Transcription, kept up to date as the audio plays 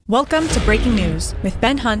Welcome to Breaking News with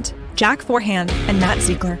Ben Hunt, Jack Forehand, and Matt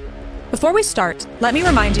Ziegler. Before we start, let me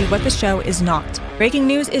remind you what the show is not. Breaking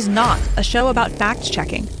News is not a show about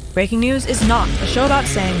fact-checking. Breaking News is not a show about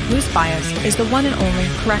saying whose bias is the one and only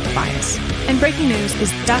correct bias. And Breaking News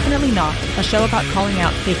is definitely not a show about calling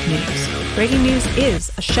out fake news. Breaking News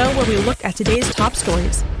is a show where we look at today's top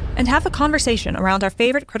stories and have a conversation around our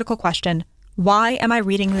favorite critical question, why am I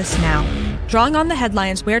reading this now? Drawing on the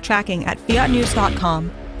headlines we're tracking at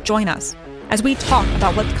fiatnews.com, join us as we talk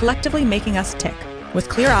about what's collectively making us tick, with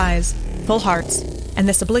clear eyes, full hearts, and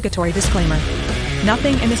this obligatory disclaimer.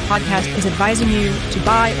 Nothing in this podcast is advising you to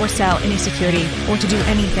buy or sell any security or to do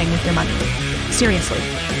anything with your money. Seriously,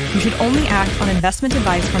 you should only act on investment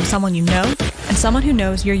advice from someone you know and someone who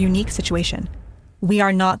knows your unique situation. We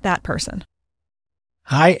are not that person.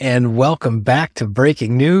 Hi, and welcome back to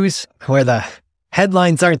Breaking News, where the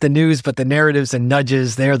headlines aren't the news, but the narratives and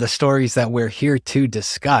nudges, they're the stories that we're here to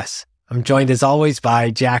discuss. I'm joined as always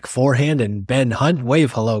by Jack Forehand and Ben Hunt.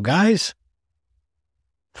 Wave hello, guys.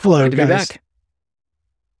 Hello, Good to be back.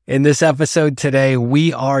 In this episode today,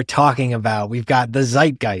 we've got the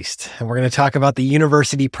zeitgeist, and we're going to talk about the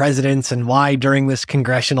university presidents and why during this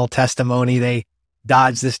congressional testimony, they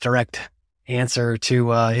dodged this direct answer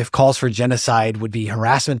to if calls for genocide would be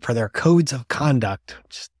harassment for their codes of conduct.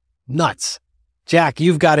 Just nuts. Jack,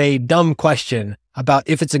 you've got a dumb question about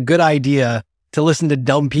if it's a good idea to listen to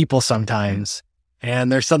dumb people sometimes.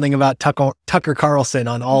 And there's something about Tucker Carlson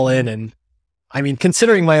on All In. And I mean,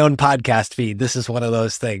 considering my own podcast feed, this is one of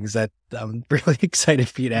those things that I'm really excited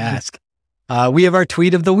for you to ask. We have our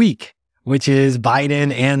tweet of the week, which is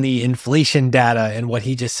Biden and the inflation data and what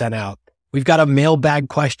he just sent out. We've got a mailbag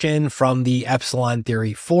question from the Epsilon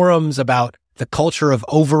Theory forums about the culture of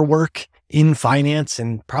overwork in finance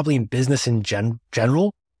and probably in business in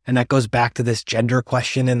general. And that goes back to this gender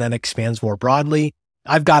question and then expands more broadly.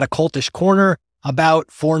 I've got a cultish corner about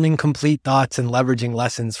forming complete thoughts and leveraging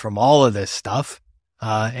lessons from all of this stuff.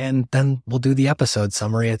 And then we'll do the episode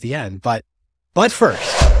summary at the end. But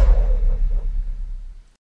first,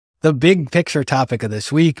 the big picture topic of this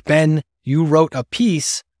week, Ben, you wrote a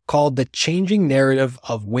piece called The Changing Narrative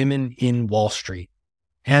of Women in Wall Street.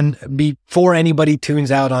 And before anybody tunes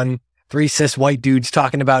out on three cis white dudes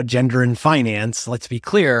talking about gender and finance, let's be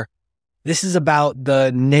clear, this is about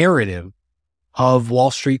the narrative of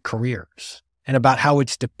Wall Street careers and about how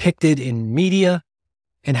it's depicted in media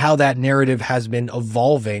and how that narrative has been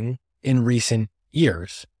evolving in recent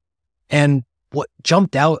years. And what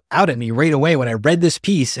jumped out at me right away when I read this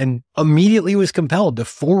piece and immediately was compelled to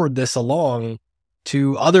forward this along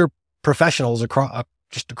to other professionals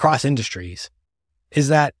across industries is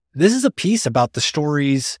that this is a piece about the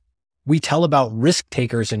stories we tell about risk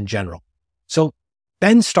takers in general. So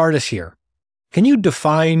Ben, start us here. Can you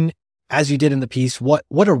define, as you did in the piece, what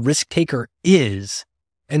a risk taker is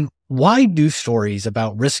and why do stories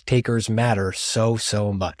about risk takers matter so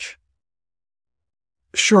much?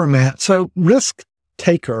 Sure, Matt. So risk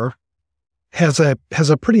taker has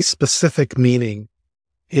a pretty specific meaning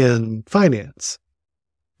in finance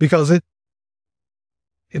because it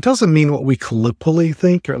doesn't mean what we colloquially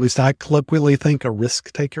think, or at least I colloquially think a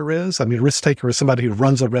risk taker is. I mean, a risk taker is somebody who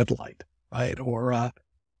runs a red light, right? Or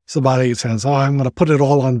somebody who says, I'm going to put it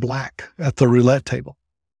all on black at the roulette table.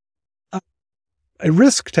 A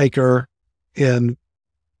risk taker in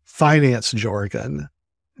finance jargon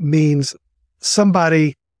means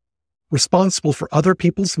somebody responsible for other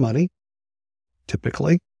people's money,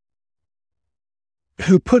 typically,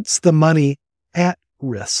 who puts the money at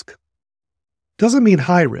risk. Doesn't mean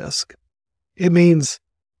high risk. It means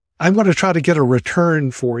I'm going to try to get a return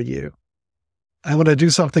for you. I want to do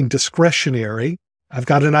something discretionary. I've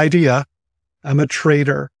got an idea. I'm a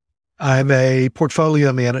trader. I'm a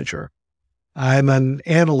portfolio manager. I'm an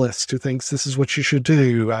analyst who thinks this is what you should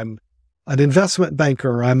do. I'm an investment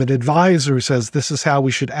banker. I'm an advisor who says this is how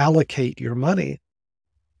we should allocate your money.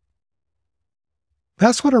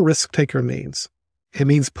 That's what a risk taker means. It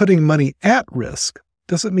means putting money at risk.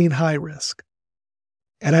 Doesn't mean high risk.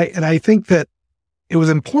 And I think that it was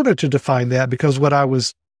important to define that because what I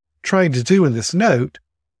was trying to do in this note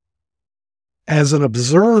as an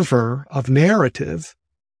observer of narrative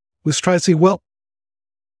was try to see, well,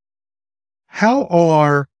 how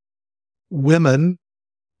are women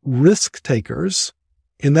risk takers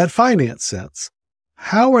in that finance sense?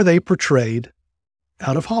 How are they portrayed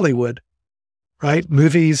out of Hollywood, right?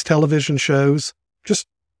 Movies, television shows, just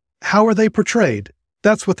how are they portrayed?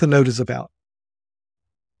 That's what the note is about.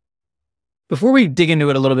 Before we dig into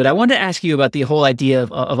it a little bit, I wanted to ask you about the whole idea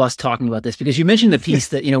of us talking about this, because you mentioned the piece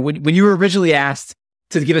that, when you were originally asked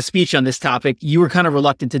to give a speech on this topic, you were kind of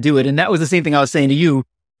reluctant to do it. And that was the same thing I was saying to you.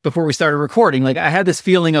 before we started recording. Like I had this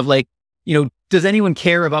feeling of like, does anyone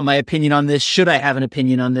care about my opinion on this? Should I have an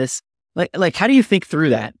opinion on this? Like, how do you think through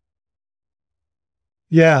that?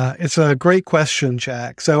 Yeah, it's a great question,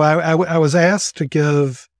 Jack. So I was asked to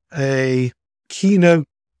give a keynote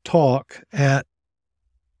talk at,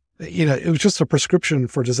 it was just a prescription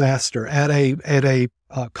for disaster at a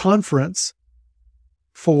conference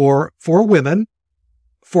for women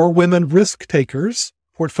risk takers,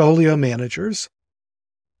 portfolio managers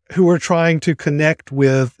who are trying to connect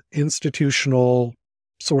with institutional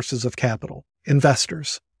sources of capital,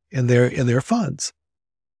 investors in their funds.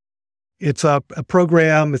 It's a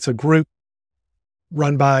program, it's a group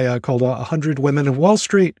run by called 100 Women in Wall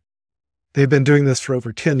Street. They've been doing this for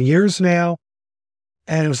over 10 years now.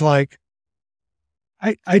 And it was like,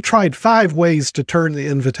 I tried 5 ways to turn the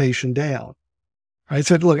invitation down. I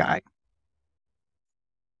said, look,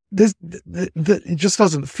 it just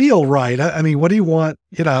doesn't feel right. I mean, what do you want,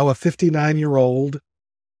 a 59-year-old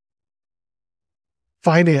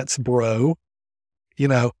finance bro,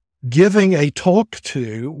 giving a talk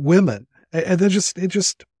to women? And it just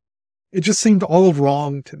seemed all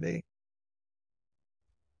wrong to me.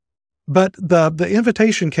 But the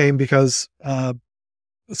invitation came because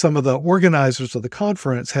some of the organizers of the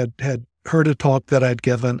conference had heard a talk that I'd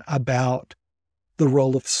given about the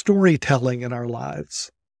role of storytelling in our lives,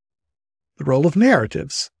 the role of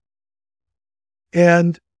narratives.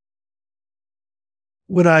 And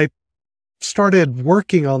when I started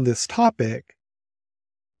working on this topic,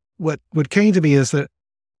 what came to me is that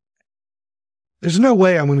there's no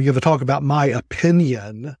way I'm going to give a talk about my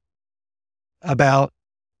opinion about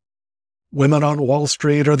women on Wall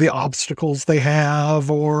Street or the obstacles they have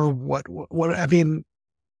or what, I mean,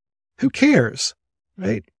 who cares,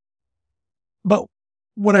 right? But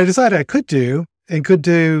what I decided I could do,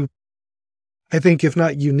 I think, if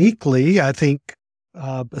not uniquely, I think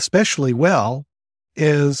especially well,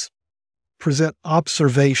 is present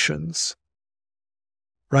observations,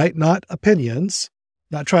 right? Not opinions,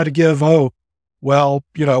 not try to give,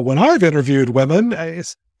 when I've interviewed women,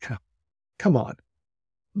 come on.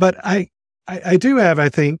 But I do have, I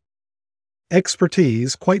think,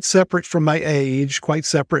 expertise quite separate from my age, quite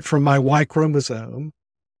separate from my Y chromosome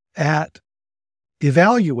at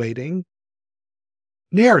evaluating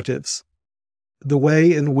narratives, the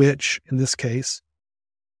way in which, in this case,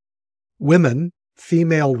 women,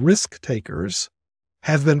 female risk takers,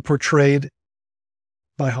 have been portrayed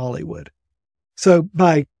by Hollywood. So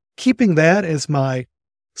by keeping that as my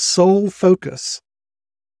sole focus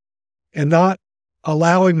and not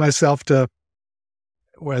allowing myself to,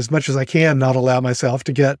 or as much as I can, not allow myself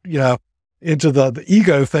to get, into the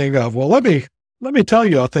ego thing of, well, let me tell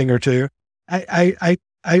you a thing or two. I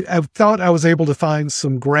thought I was able to find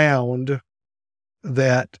some ground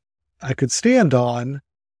that I could stand on,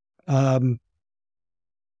 to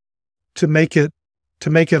make it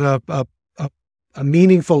a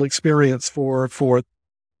meaningful experience for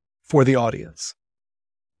the audience.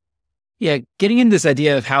 Yeah, getting into this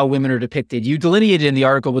idea of how women are depicted, you delineated in the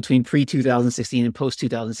article between pre-2016 and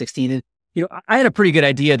post-2016. And, I had a pretty good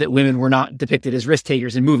idea that women were not depicted as risk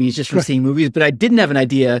takers in movies just from seeing movies, but I didn't have an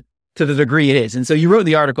idea to the degree it is. And so you wrote in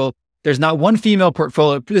the article, there's not one female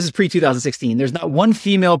portfolio, this is pre-2016, there's not one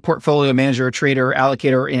female portfolio manager or trader or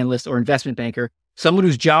allocator or analyst or investment banker, someone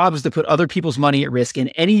whose job is to put other people's money at risk in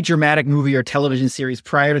any dramatic movie or television series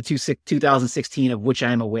prior to 2016 of which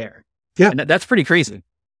I am aware. Yeah. And that's pretty crazy.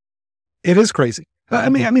 It is crazy. I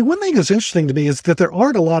mean, one thing that's interesting to me is that there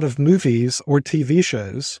aren't a lot of movies or TV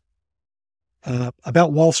shows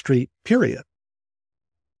about Wall Street, period.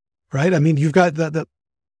 Right? I mean, you've got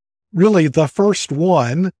really the first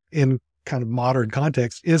one in kind of modern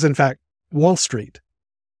context is in fact Wall Street,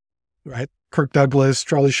 right? Kirk Douglas,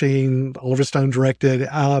 Charlie Sheen, Oliver Stone directed.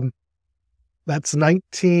 That's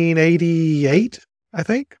 1988, I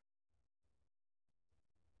think.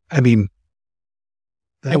 I mean,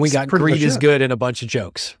 and we got Greed is Good and a bunch of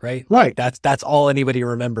jokes, right? Right. That's all anybody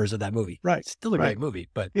remembers of that movie. Right. It's still a great movie,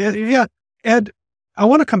 but yeah. And I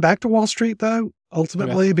want to come back to Wall Street though,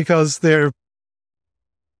 ultimately, because they're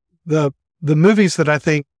the movies that I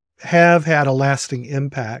think have had a lasting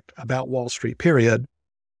impact about Wall Street, period,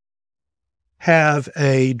 have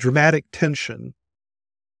a dramatic tension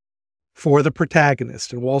for the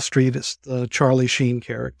protagonist. In Wall Street, it's the Charlie Sheen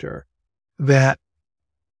character, that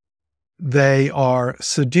they are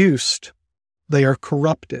seduced, they are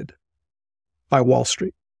corrupted by Wall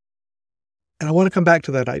Street. And I want to come back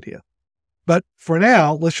to that idea. But for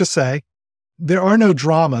now, let's just say there are no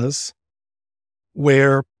dramas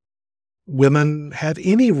where women have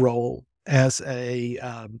any role as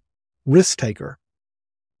a risk taker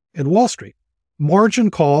in Wall Street. Margin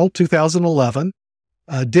Call, 2011.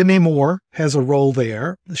 Demi Moore has a role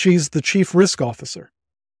there. She's the chief risk officer,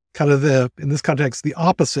 kind of in this context, the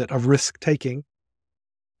opposite of risk taking.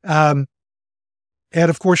 And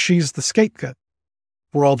of course, she's the scapegoat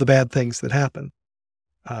for all the bad things that happen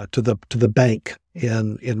to the bank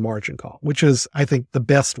in Margin Call, which is, I think, the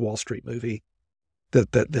best Wall Street movie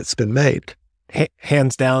that's been made.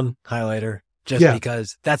 Hands down, highlighter. Just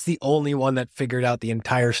because that's the only one that figured out the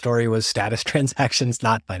entire story was status transactions,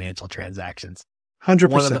 not financial transactions.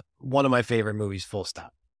 100%. One of my favorite movies, full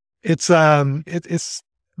stop. It's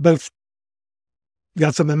both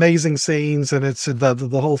got some amazing scenes, and it's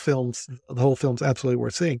the whole film's absolutely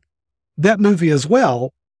worth seeing. That movie as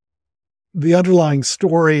well, the underlying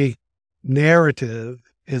story narrative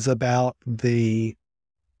is about the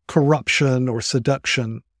corruption or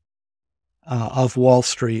seduction of Wall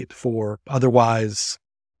Street for otherwise,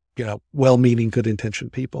 well-meaning,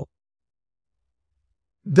 good-intentioned people.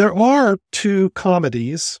 There are two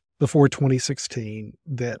comedies before 2016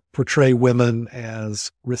 that portray women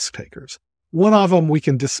as risk takers. One of them we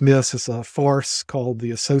can dismiss as a farce called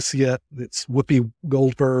The Associate. It's Whoopi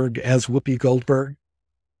Goldberg as Whoopi Goldberg.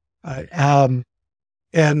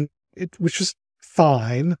 Which is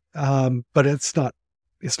fine, but it's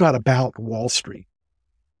not about Wall Street.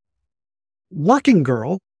 Working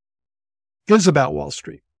Girl is about Wall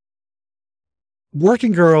Street.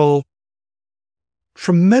 Working Girl,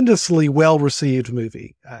 tremendously well-received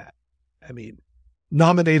movie.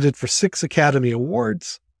 Nominated for 6 Academy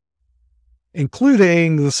Awards,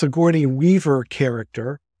 including the Sigourney Weaver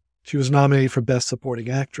character. She was nominated for Best Supporting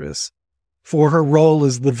Actress for her role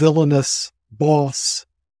as the villainous boss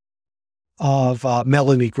of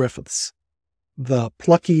Melanie Griffiths, the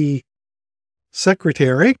plucky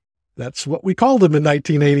secretary. That's what we called him in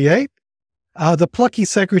 1988. The plucky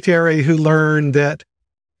secretary who learned that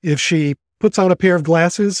if she puts on a pair of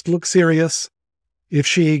glasses, looks serious, if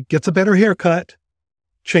she gets a better haircut,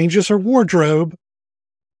 changes her wardrobe,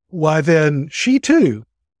 why then she too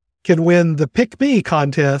can win the Pick Me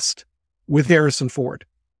contest with Harrison Ford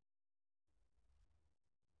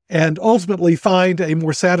and ultimately find a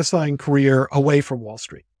more satisfying career away from Wall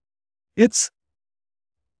Street.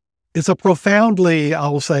 It's a profoundly, I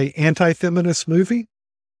will say, anti-feminist movie.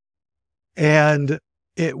 And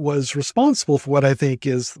it was responsible for what I think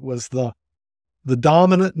was the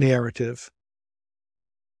dominant narrative,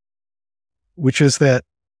 which is that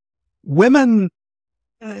women,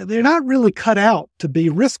 they're not really cut out to be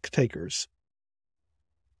risk takers.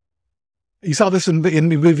 You saw this in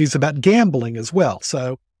movies about gambling as well.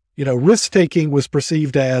 So, risk taking was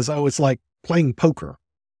perceived as, it's like playing poker.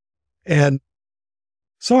 And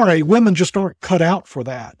sorry, women just aren't cut out for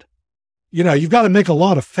that. You've got to make a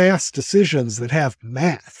lot of fast decisions that have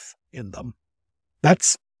math in them.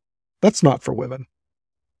 That's not for women.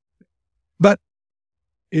 But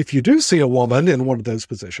if you do see a woman in one of those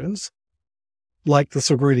positions, like the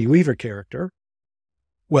Sigourney Weaver character,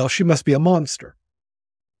 well, she must be a monster.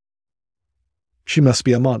 She must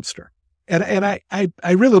be a monster. And I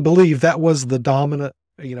really believe that was the dominant,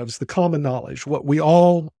 it was the common knowledge, what we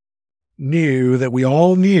all knew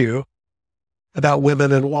about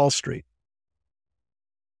women in Wall Street.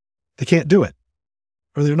 They can't do it,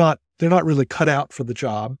 or they're not really cut out for the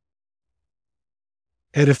job.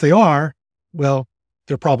 And if they are, well,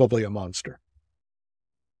 they're probably a monster.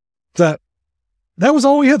 That was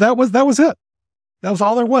all we had. That was it. That was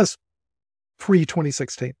all there was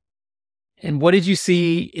pre-2016. And what did you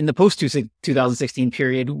see in the post-2016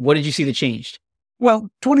 period? What did you see that changed? Well,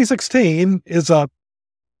 2016 is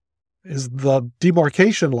the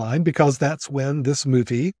demarcation line because that's when this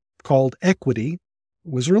movie called Equity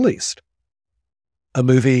was released. A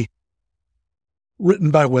movie written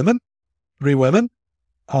by women, 3 women,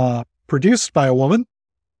 produced by a woman,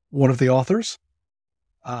 one of the authors,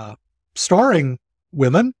 starring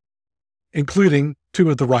women, including 2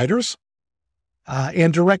 of the writers,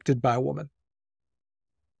 and directed by a woman.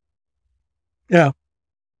 Yeah.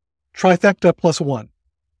 Trifecta plus 1.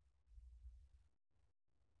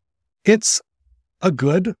 It's a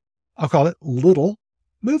good, I'll call it little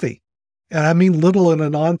movie. And I mean little in a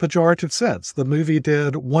non-pejorative sense. The movie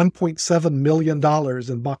did $1.7 million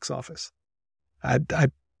in box office.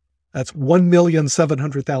 That's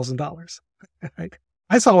 $1,700,000. Right?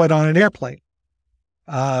 I saw it on an airplane.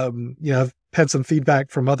 I've had some feedback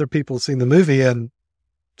from other people who've seen the movie, and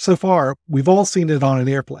so far we've all seen it on an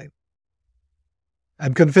airplane.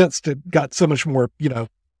 I'm convinced it got so much more,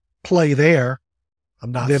 play there.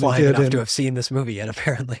 I'm not flying enough to have seen this movie yet,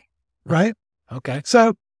 apparently. Right? Okay.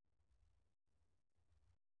 So,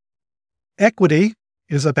 Equity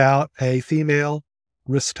is about a female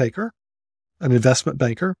risk taker an investment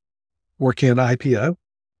banker working in IPO.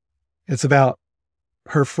 It's about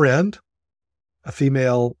her friend, a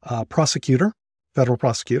female prosecutor, federal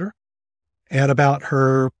prosecutor, and about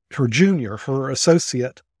her junior, her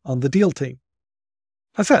associate on the deal team.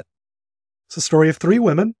 That's it. It's a story of three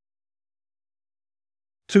women,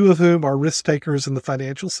 two of whom are risk takers in the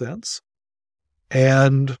financial sense,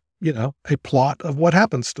 and, a plot of what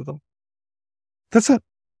happens to them. That's it.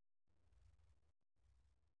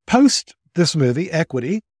 Post this movie,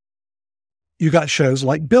 Equity, you got shows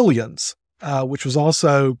like Billions, which was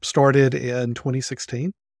also started in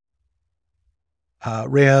 2016,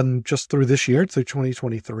 ran just through this year, through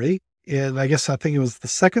 2023. And I think it was the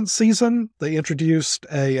second season, they introduced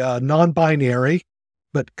a non-binary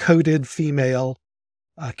but coded female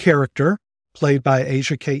character played by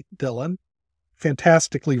Asia Kate Dillon.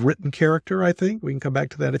 Fantastically written character, I think. We can come back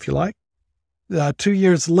to that if you like. 2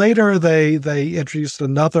 years later, they introduced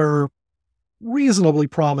another reasonably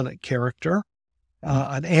prominent character,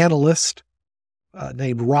 an analyst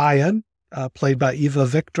named Ryan, played by Eva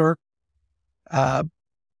Victor. To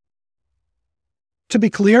be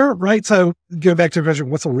clear, right? So going back to the question,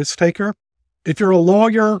 what's a risk taker? If you're a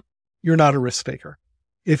lawyer, you're not a risk taker.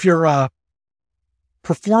 If you're a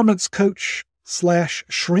performance coach /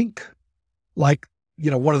 shrink, like,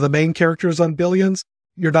 one of the main characters on Billions,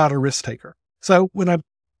 you're not a risk taker. So when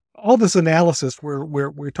all this analysis,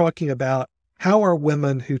 we're talking about how are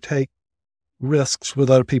women who take risks with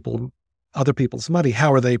other people's money,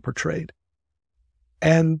 how are they portrayed?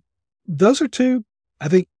 And those are two, I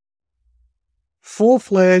think,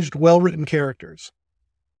 full-fledged, well-written characters.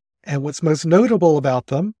 And what's most notable about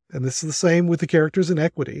them, and this is the same with the characters in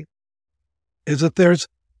Equity, is that there's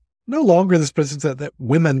no longer this presence that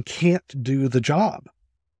women can't do the job.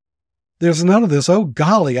 There's none of this, oh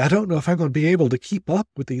golly, I don't know if I'm going to be able to keep up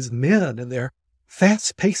with these men and their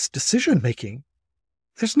fast-paced decision-making.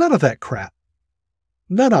 There's none of that crap.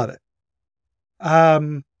 None of it.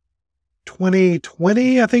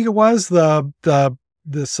 2020, I think it was,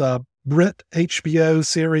 this Brit HBO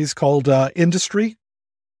series called Industry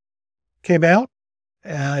came out.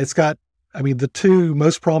 It's got, the two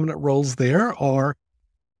most prominent roles there are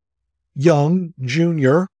young,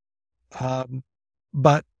 junior,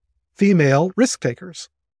 but female risk takers.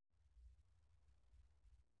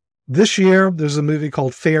 This year, there's a movie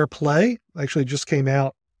called Fair Play. Actually, just came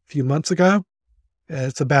out a few months ago.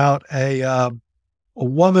 It's about a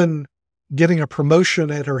woman getting a promotion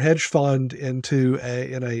at her hedge fund into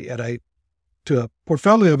a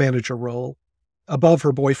portfolio manager role above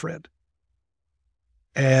her boyfriend.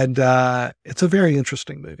 And it's a very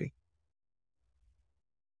interesting movie.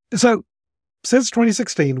 So since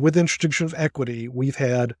 2016, with the introduction of Equity, we've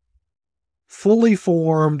had fully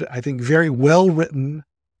formed, I think, very well-written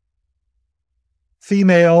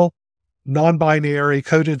female, non-binary,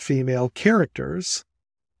 coded female characters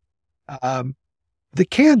that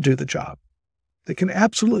can do the job. They can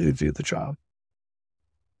absolutely do the job.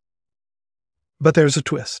 But there's a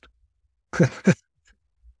twist.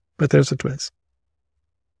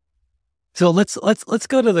 So let's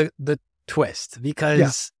go to the twist,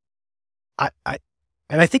 because I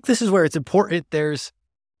think this is where it's important. There's,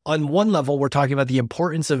 on one level, we're talking about the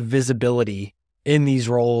importance of visibility in these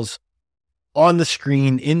roles on the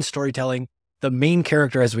screen, in storytelling, the main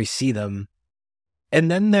character as we see them. And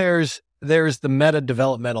then there's the meta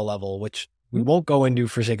developmental level, which we won't go into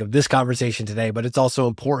for sake of this conversation today, but it's also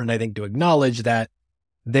important, I think, to acknowledge that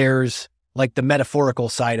there's like the metaphorical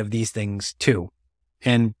side of these things too.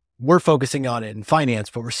 And we're focusing on it in finance,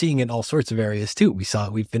 but we're seeing it in all sorts of areas too.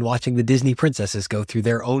 We've been watching the Disney princesses go through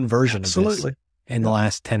their own version of this in the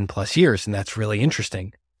last 10 plus years. And that's really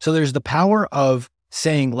interesting. So there's the power of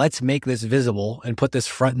saying, let's make this visible and put this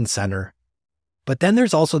front and center. But then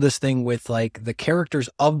there's also this thing with like the characters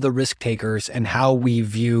of the risk takers and how we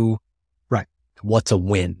view what's a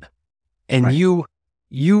win. And you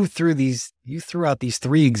threw out these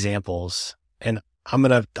three examples, and I'm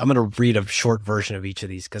going to read a short version of each of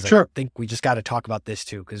these, because I think we just got to talk about this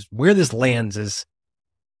too, because where this lands is,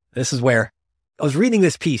 this is where I was reading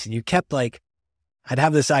this piece and you kept like, I'd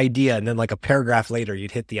have this idea and then like a paragraph later,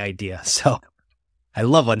 you'd hit the idea. So I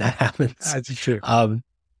love when that happens. That's true.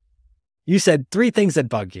 You said three things that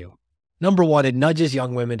bug you. Number one, it nudges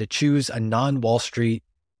young women to choose a non-Wall Street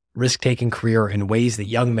risk-taking career in ways that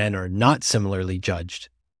young men are not similarly judged.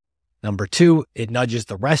 Number two, it nudges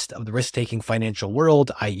the rest of the risk-taking financial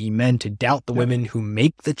world, i.e. men, to doubt the women who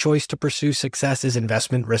make the choice to pursue success as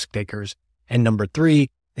investment risk-takers. And number three,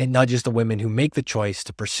 it nudges the women who make the choice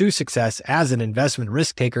to pursue success as an investment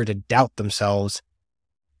risk-taker to doubt themselves.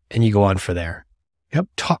 And you go on for there. Yep.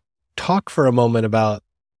 Talk for a moment about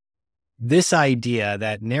this idea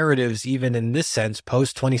that narratives, even in this sense,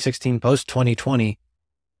 post 2016, post 2020,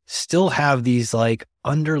 still have these like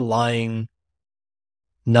underlying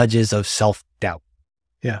nudges of self-doubt.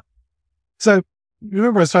 Yeah. So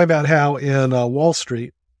remember I was talking about how in Wall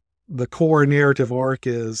Street, the core narrative arc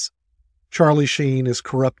is Charlie Sheen is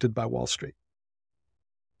corrupted by Wall Street.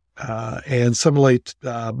 And similarly,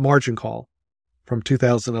 Margin Call from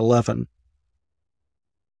 2011.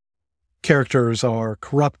 Characters are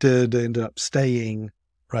corrupted, end up staying,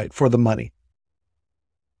 right, for the money.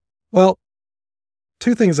 Well,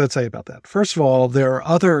 two things I'd say about that. First of all, there are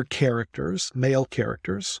other characters, male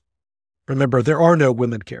characters. Remember, there are no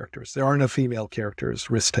women characters. There are no female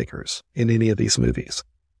characters, risk takers in any of these movies.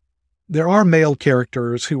 There are male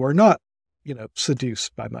characters who are not,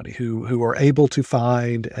 seduced by money, who are able to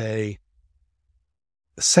find a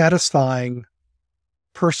satisfying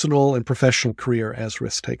personal and professional career as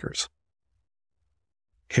risk takers.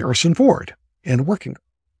 Harrison Ford and Working.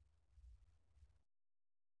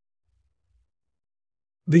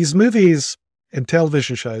 These movies and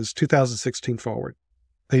television shows, 2016 forward,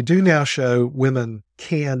 they do now show women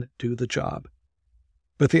can do the job.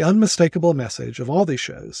 But the unmistakable message of all these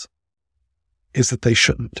shows is that they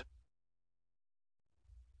shouldn't.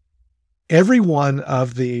 Every one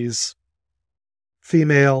of these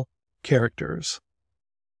female characters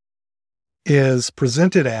is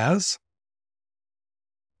presented as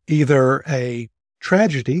either a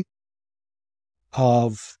tragedy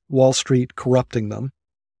of Wall Street corrupting them,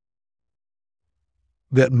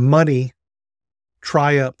 that money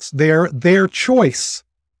triumphs their choice.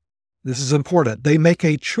 This is important. They make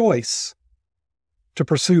a choice to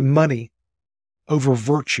pursue money over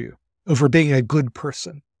virtue, over being a good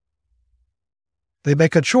person. They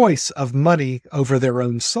make a choice of money over their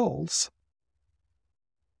own souls.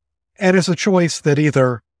 And it's a choice that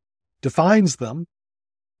either defines them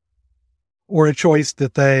or a choice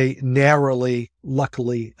that they narrowly,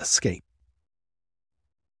 luckily escape.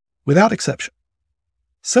 Without exception.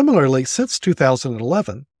 Similarly, since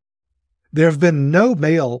 2011, there have been no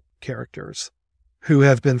male characters who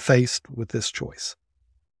have been faced with this choice.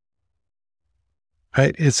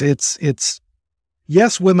 Right? It's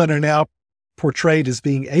yes, women are now portrayed as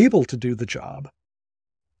being able to do the job,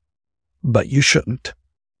 but you shouldn't.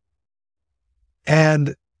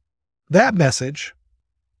 And that message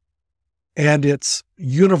and its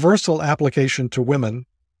universal application to women,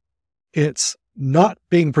 it's not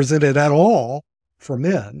being presented at all for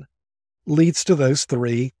men, leads to those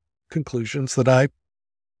three conclusions that I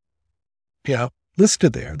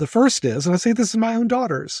listed there. The first is, and I say this in my own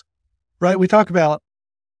daughters, right? We talk about,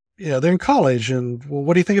 they're in college and, well,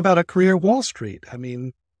 what do you think about a career at Wall Street? I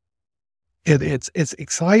mean, it's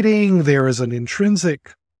exciting. There is an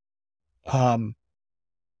intrinsic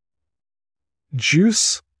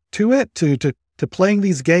juice to it, to playing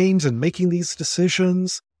these games and making these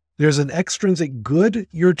decisions. There's an extrinsic good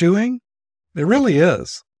you're doing. There really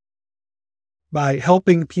is. By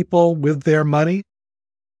helping people with their money.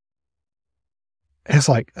 It's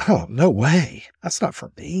like, oh, no way. That's not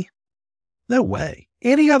for me. No way.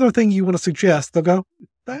 Any other thing you want to suggest, they'll go,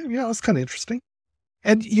 it's kind of interesting.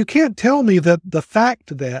 And you can't tell me that the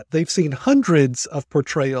fact that they've seen hundreds of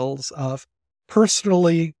portrayals of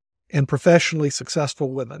personally and professionally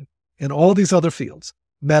successful women in all these other fields,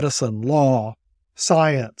 medicine, law,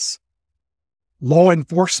 science, law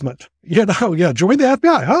enforcement, join the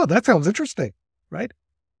FBI. Oh, that sounds interesting, right?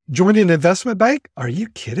 Join an investment bank? Are you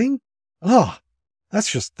kidding? Oh,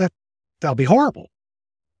 that'll be horrible.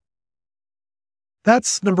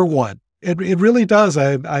 That's number one. It really does.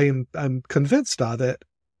 I'm convinced of it.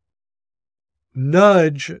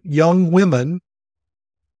 Nudge young women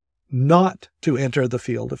not to enter the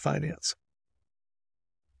field of finance.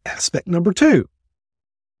 Aspect number two,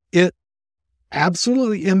 it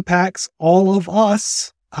absolutely impacts all of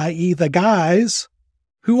us, i.e. the guys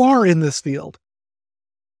who are in this field.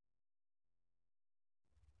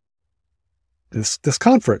 This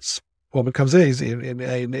conference, woman comes in, and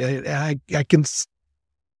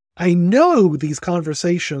I know these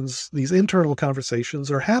conversations, these internal conversations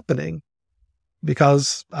are happening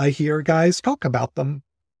because I hear guys talk about them.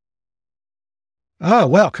 Oh,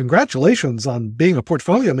 well, congratulations on being a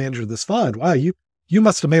portfolio manager of this fund. Wow, you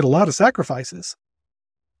must have made a lot of sacrifices.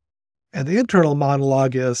 And the internal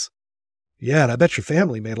monologue is, yeah, and I bet your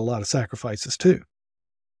family made a lot of sacrifices too.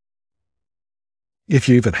 If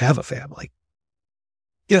you even have a family.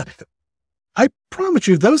 Yeah, I promise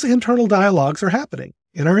you, those internal dialogues are happening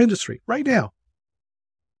in our industry right now.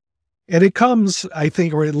 And it comes, I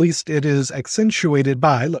think, or at least it is accentuated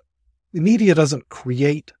by, look, the media doesn't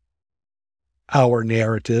create our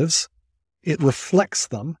narratives. It reflects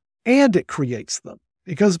them and it creates them.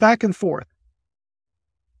 It goes back and forth.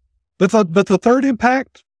 But the third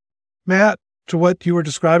impact, Matt, to what you were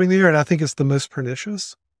describing there, and I think it's the most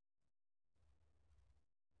pernicious,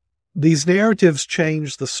 these narratives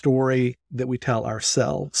change the story that we tell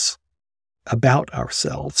ourselves about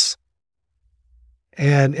ourselves.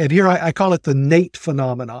 And here I call it the Nate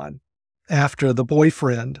phenomenon, after the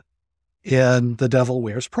boyfriend in The Devil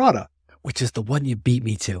Wears Prada. Which is the one you beat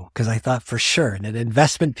me to, because I thought for sure in an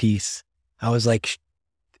investment piece, I was like,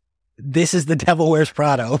 this is The Devil Wears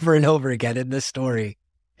Prada over and over again in this story.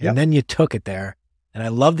 And then you took it there. And I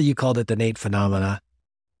love that you called it the Nate phenomena.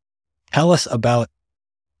 Tell us about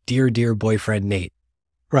dear, dear boyfriend Nate.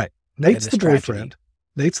 Right. Nate's the boyfriend.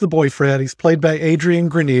 Nate's the boyfriend. He's played by Adrian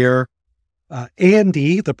Grenier.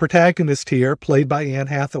 Andy, the protagonist here, played by Anne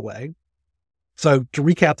Hathaway. So to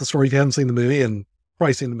recap the story, if you haven't seen the movie, and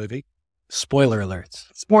probably seen the movie. Spoiler alerts.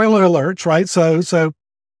 Spoiler alerts, right? So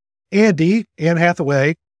Andy, Anne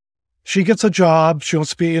Hathaway, she gets a job. She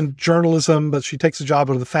wants to be in journalism, but she takes a job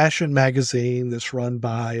at the fashion magazine that's run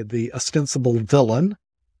by the ostensible villain,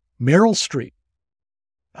 Meryl Streep.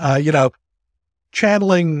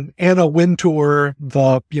 Channeling Anna Wintour,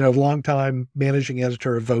 the, longtime managing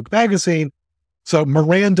editor of Vogue magazine. So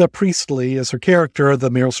Miranda Priestley is her character, the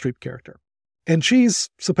Meryl Streep character. And she's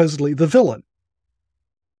supposedly the villain.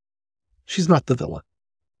 She's not the villain.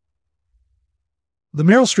 The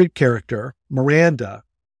Meryl Streep character, Miranda,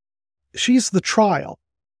 she's the trial.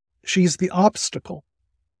 She's the obstacle.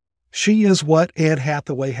 She is what Anne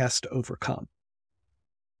Hathaway has to overcome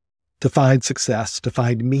to find success, to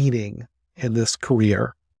find meaning in this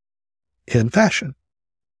career in fashion.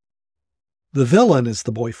 The villain is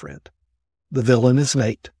the boyfriend. The villain is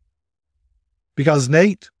Nate. Because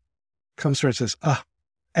Nate comes to her and says,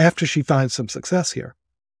 after she finds some success here,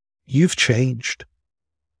 you've changed.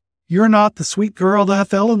 You're not the sweet girl that I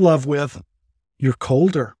fell in love with. You're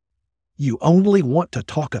colder. You only want to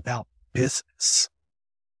talk about business.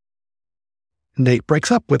 Nate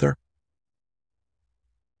breaks up with her.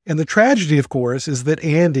 And the tragedy, of course, is that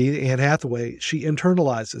Andy, Anne Hathaway, she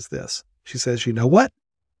internalizes this. She says, you know what?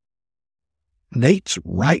 Nate's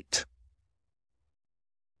right.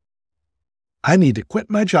 I need to quit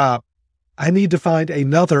my job. I need to find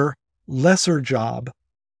another lesser job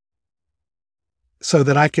so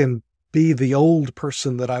that I can be the old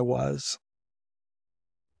person that I was.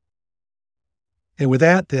 And with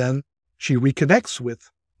that, then, she reconnects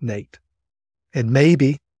with Nate. And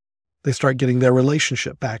maybe they start getting their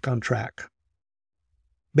relationship back on track.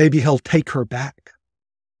 Maybe he'll take her back.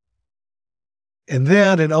 And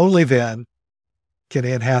then, and only then, can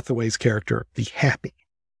Anne Hathaway's character be happy.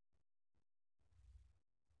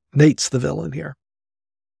 Nate's the villain here.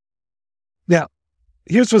 Now,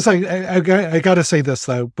 here's what's I got to say this,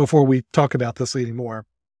 though, before we talk about this anymore.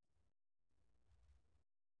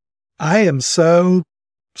 I am so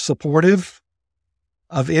supportive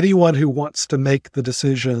of anyone who wants to make the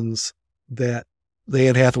decisions that the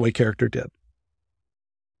Anne Hathaway character did.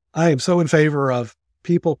 I am so in favor of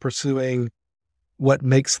people pursuing what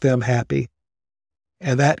makes them happy.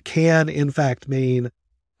 And that can, in fact, mean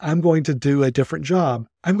I'm going to do a different job.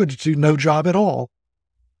 I'm going to do no job at all.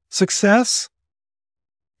 Success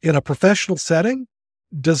in a professional setting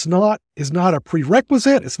is not a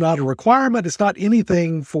prerequisite. It's not a requirement. It's not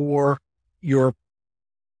anything for your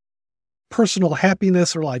personal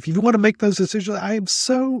happiness or life. If you want to make those decisions, I am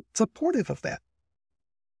so supportive of that.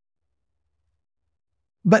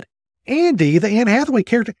 But Andy, the Anne Hathaway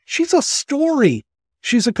character, she's a story.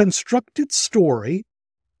 She's a constructed story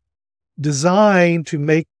designed to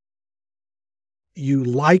make you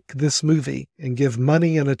like this movie and give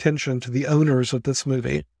money and attention to the owners of this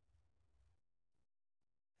movie.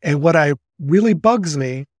 And what really bugs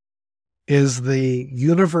me is the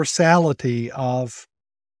universality of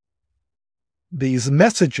these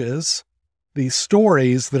messages, these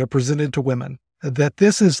stories that are presented to women, that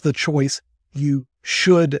this is the choice you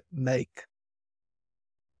should make.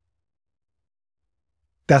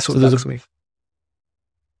 That's what bugs me.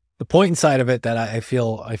 The point inside of it that I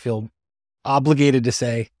feel obligated to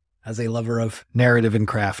say as a lover of narrative and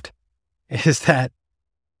craft is that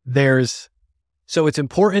so it's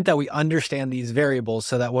important that we understand these variables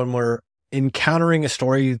so that when we're encountering a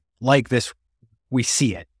story like this, we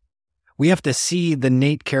see it. We have to see the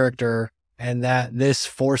Nate character and that this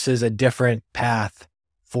forces a different path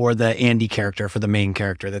for the Andy character, for the main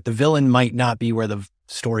character, that the villain might not be where the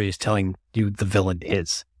story is telling you the villain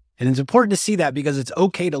is. And it's important to see that because it's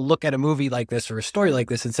okay to look at a movie like this or a story like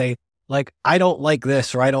this and say, like, I don't like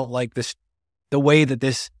this, or I don't like this, the way that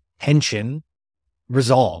this tension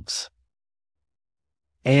resolves.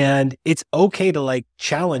 And it's okay to like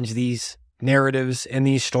challenge these narratives and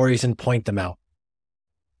these stories and point them out.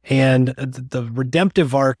 And the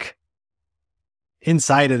redemptive arc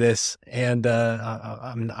inside of this, and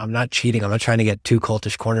I'm not cheating. I'm not trying to get two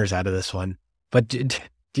cultish corners out of this one. But do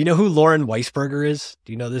you know who Lauren Weisberger is?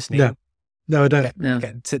 Do you know this name? No, I don't. Okay. No.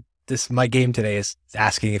 Okay. My game today is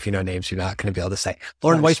asking if you know names you're not going to be able to say.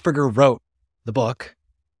 Lauren Weisberger wrote the book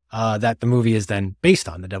that the movie is then based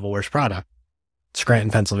on, The Devil Wears Prada.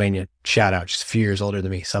 Scranton, Pennsylvania. Shout out. She's a few years older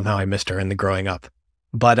than me. Somehow I missed her in the growing up.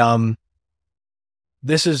 But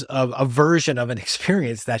this is a version of an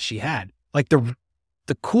experience that she had. Like the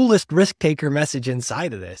coolest risk taker message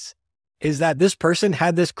inside of this is that this person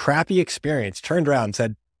had this crappy experience, turned around and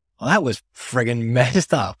said, well, that was friggin'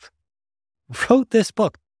 messed up. Wrote this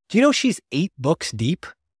book. Do you know she's 8 books deep?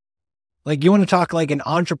 Like, you want to talk like an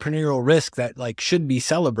entrepreneurial risk that like should be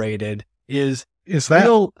celebrated is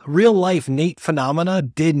that real life Nate phenomena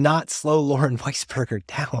did not slow Lauren Weisberger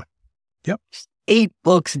down. Yep. She's 8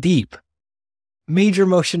 books deep. Major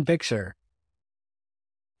motion picture.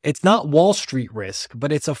 It's not Wall Street risk,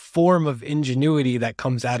 but it's a form of ingenuity that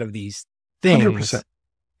comes out of these things. 100%.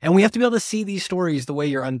 And we have to be able to see these stories the way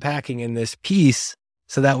you're unpacking in this piece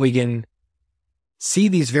so that we can see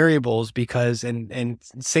these variables because, and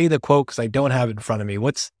say the quote, because I don't have it in front of me.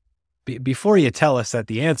 Before you tell us that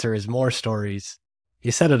the answer is more stories,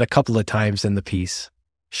 you said it a couple of times in the piece.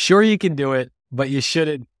 Sure, you can do it, but you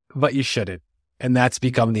shouldn't. And that's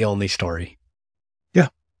become the only story. Yeah.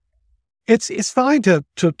 It's fine to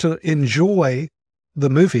enjoy the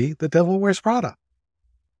movie, The Devil Wears Prada.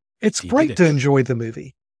 It's great to enjoy the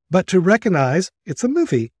movie, but to recognize it's a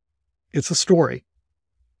movie. It's a story.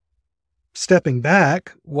 Stepping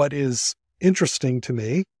back, what is interesting to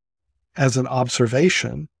me as an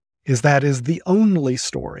observation is that is the only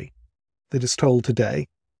story that is told today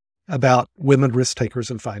about women risk takers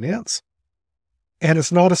in finance. And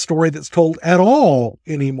it's not a story that's told at all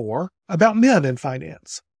anymore about men in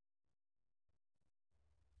finance.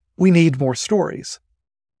 We need more stories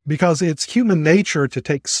because it's human nature to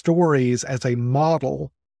take stories as a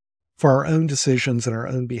model for our own decisions and our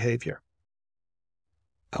own behavior.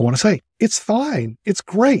 I want to say, it's fine. It's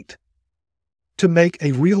great to make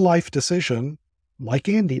a real life decision like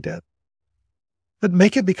Andy did. But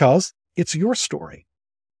make it because it's your story,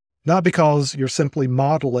 not because you're simply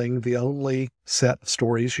modeling the only set of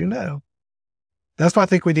stories you know. That's why I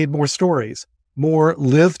think we need more stories, more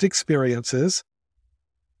lived experiences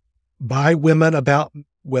by women about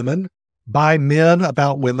women, by men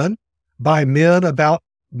about women, by men about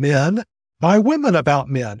men, by women about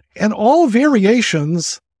men, and all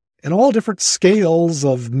variations and all different scales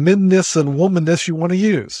of menness and womanness you want to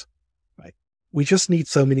use. Right? We just need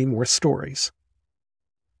so many more stories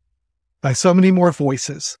by so many more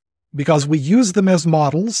voices because we use them as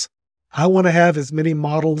models. I want to have as many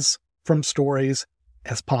models from stories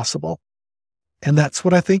as possible. And that's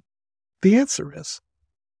what I think the answer is.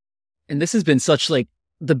 And this has been such like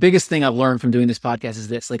the biggest thing I've learned from doing this podcast is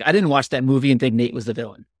this. Like, I didn't watch that movie and think Nate was the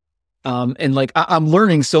villain. And like, I'm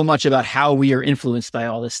learning so much about how we are influenced by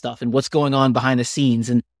all this stuff and what's going on behind the scenes.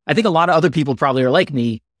 And I think a lot of other people probably are like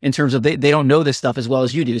me in terms of they don't know this stuff as well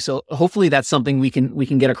as you do. So hopefully that's something we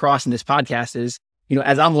can get across in this podcast is, you know,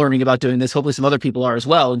 as I'm learning about doing this, hopefully some other people are as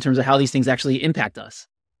well in terms of how these things actually impact us.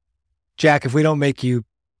 Jack, if we don't make you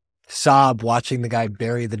sob watching the guy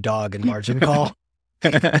bury the dog in margin call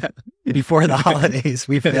before the holidays,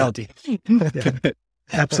 we failed you. Yeah,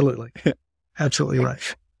 absolutely. Absolutely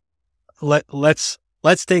right.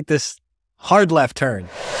 Let's take this hard left turn.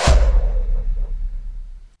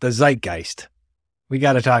 The zeitgeist. We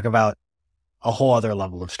got to talk about a whole other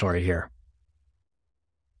level of story here.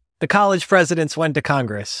 The college presidents went to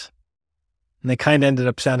Congress, and they kind of ended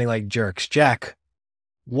up sounding like jerks. Jack,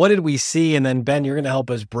 what did we see? And then, Ben, you're going to help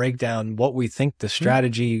us break down what we think the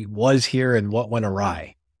strategy was here and what went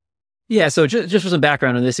awry. Yeah, so just for some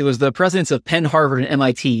background on this, it was the presidents of Penn, Harvard, and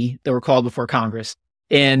MIT that were called before Congress.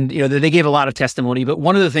 And, you know, they gave a lot of testimony, but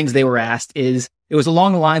one of the things they were asked is, it was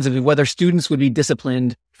along the lines of whether students would be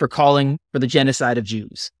disciplined for calling for the genocide of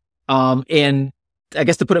Jews. And I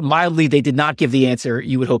guess to put it mildly, they did not give the answer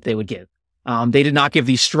you would hope they would give. They did not give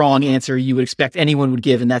the strong answer you would expect anyone would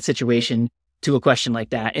give in that situation to a question like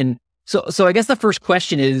that. And so I guess the first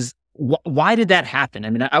question is, why did that happen? I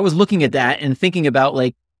mean, I was looking at that and thinking about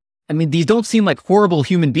like, I mean, these don't seem like horrible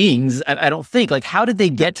human beings. I don't think. Like, how did they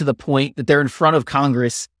get to the point that they're in front of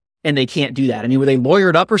Congress and they can't do that? I mean, were they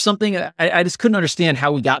lawyered up or something? I just couldn't understand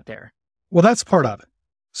how we got there. Well, that's part of it.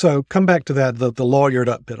 So come back to that, the lawyered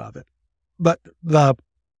up bit of it. But the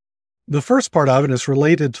first part of it is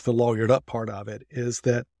related to the lawyered up part of it is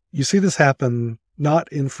that you see this happen not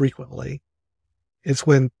infrequently, it's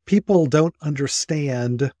when people don't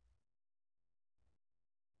understand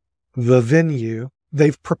the venue.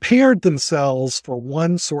 They've prepared themselves for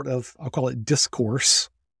one sort of, I'll call it discourse.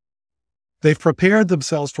 They've prepared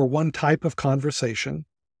themselves for one type of conversation,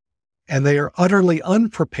 and they are utterly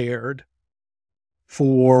unprepared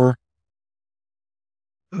for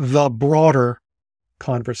the broader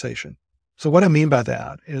conversation. So what I mean by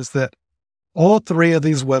that is that all three of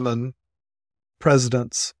these women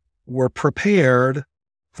presidents were prepared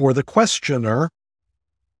for the questioner,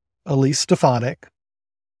 Elise Stefanik,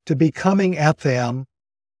 to be coming at them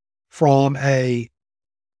from a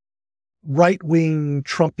right-wing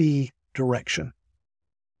Trumpy direction.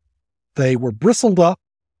 They were bristled up.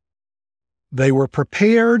 They were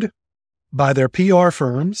prepared by their PR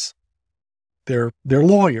firms, their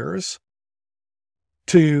lawyers,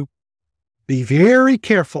 to be very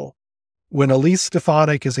careful when Elise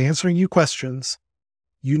Stefanik is answering you questions.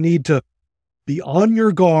 You need to be on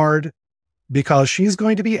your guard because she's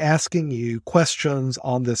going to be asking you questions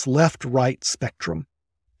on this left-right spectrum.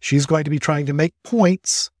 She's going to be trying to make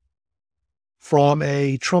points from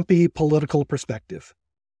a Trumpy political perspective.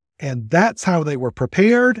 And that's how they were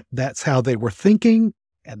prepared, that's how they were thinking,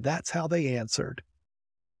 and that's how they answered.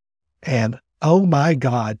 And oh my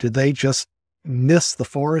God, did they just miss the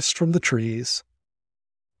forest from the trees?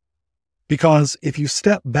 Because if you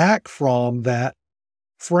step back from that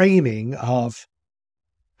framing of,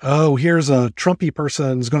 oh, here's a Trumpy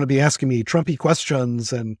person who's going to be asking me Trumpy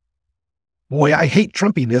questions, and boy, I hate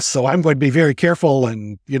Trumpiness, so I'm going to be very careful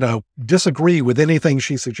and, disagree with anything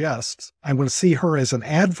she suggests. I'm going to see her as an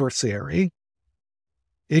adversary.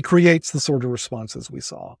 It creates the sort of responses we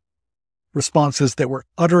saw. Responses that were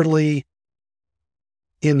utterly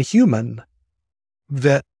inhuman,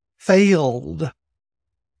 that failed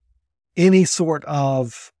any sort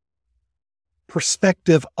of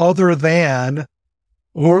perspective other than,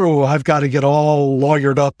 oh, I've got to get all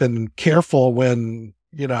lawyered up and careful when,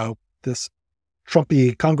 this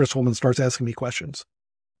Trumpy congresswoman starts asking me questions.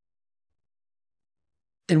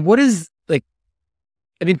 And what is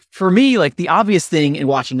for me, the obvious thing in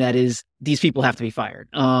watching that is these people have to be fired.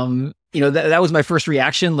 That was my first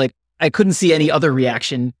reaction. I couldn't see any other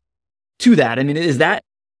reaction to that.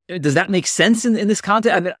 Does that make sense in this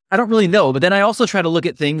context? I don't really know. But then I also try to look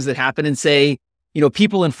at things that happen and say,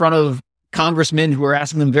 people in front of congressmen who are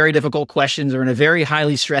asking them very difficult questions or in a very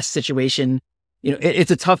highly stressed situation,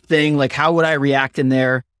 it's a tough thing. How would I react in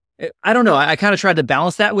there? I don't know. I kind of tried to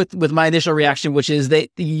balance that with my initial reaction, which is that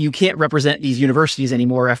you can't represent these universities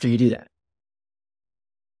anymore after you do that.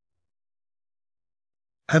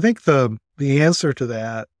 I think the answer to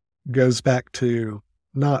that goes back to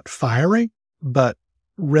not firing, but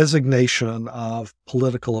resignation of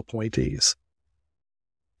political appointees.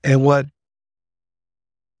 And what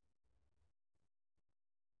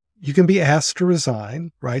you can be asked to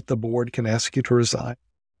resign, right? The board can ask you to resign.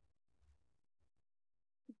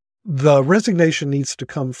 The resignation needs to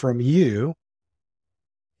come from you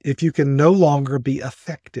if you can no longer be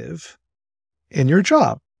effective in your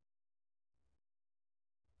job.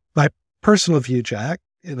 My personal view, Jack,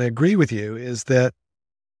 and I agree with you, is that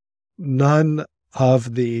none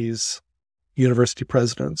of these university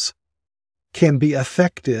presidents can be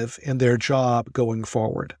effective in their job going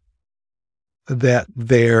forward. That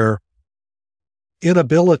their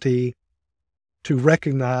inability to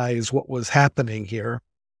recognize what was happening here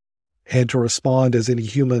and to respond as any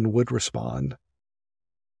human would respond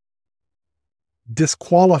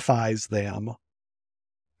disqualifies them,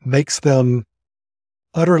 makes them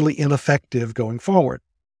utterly ineffective going forward.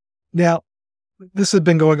 Now, this had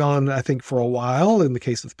been going on, I think, for a while in the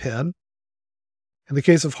case of Penn. In the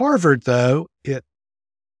case of Harvard, though,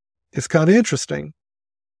 it's kind of interesting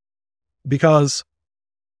because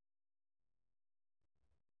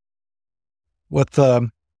what I'll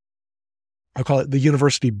call it the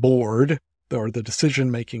university board or the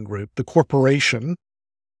decision-making group, the corporation,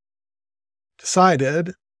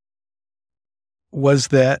 decided was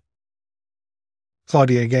that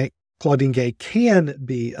Claudine Gay can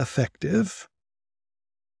be effective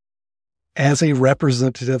as a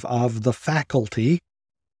representative of the faculty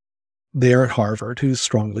there at Harvard who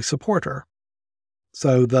strongly support her.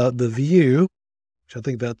 So the view, which I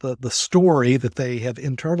think that the story that they have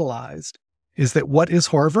internalized, is that what is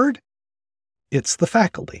Harvard? It's the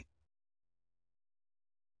faculty.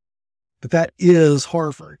 That is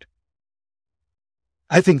Harvard.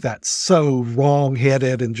 I think that's so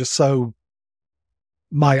wrong-headed and just so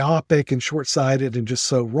myopic and short-sighted and just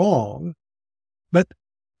so wrong. But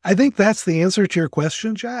I think that's the answer to your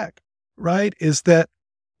question, Jack, right? Is that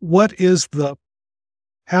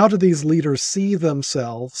how do these leaders see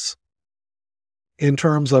themselves in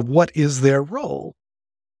terms of what is their role?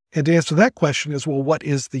 And to answer that question is, well, what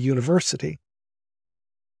is the university?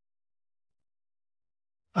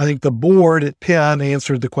 I think the board at Penn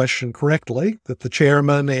answered the question correctly, that the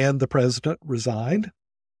chairman and the president resigned.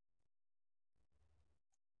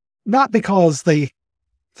 Not because they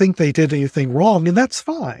think they did anything wrong, and that's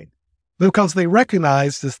fine, but because they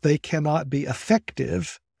recognize that they cannot be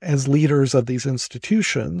effective as leaders of these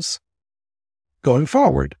institutions going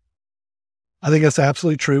forward. I think that's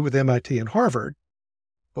absolutely true with MIT and Harvard.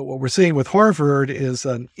 But what we're seeing with Harvard is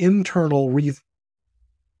an internalization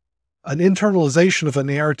of a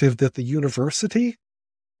narrative that the university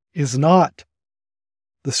is not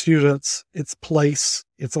the students, its place,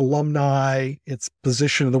 its alumni, its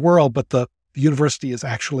position in the world, but the university is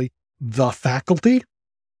actually the faculty.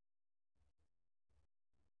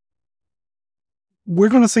 We're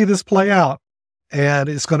going to see this play out, and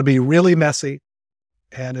it's going to be really messy,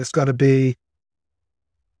 and it's going to be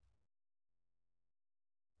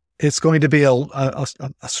a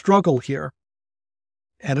struggle here.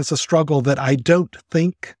 And it's a struggle that I don't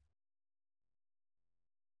think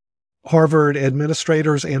Harvard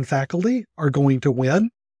administrators and faculty are going to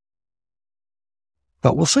win.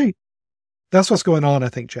 But we'll see. That's what's going on, I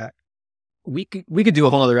think, Jack. We could do a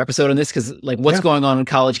whole other episode on this, because what's going on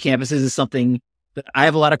college campuses is something that I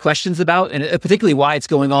have a lot of questions about, and particularly why it's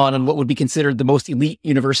going on what would be considered the most elite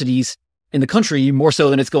universities in the country, more so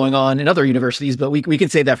than it's going on in other universities. But we can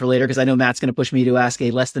save that for later, because I know Matt's going to push me to ask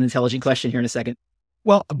a less than intelligent question here in a second.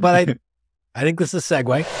 Well, but I think this is a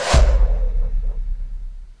segue.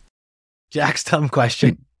 Jack's dumb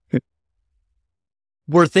question.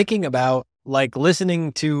 We're thinking about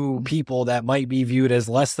listening to people that might be viewed as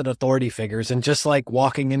less than authority figures, and just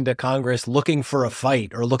walking into Congress looking for a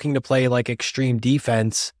fight or looking to play extreme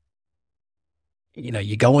defense.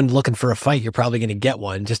 You go in looking for a fight, you're probably going to get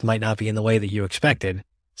one, just might not be in the way that you expected.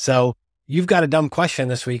 So you've got a dumb question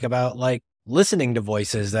this week about listening to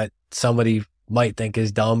voices that somebody might think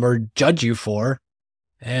is dumb or judge you for,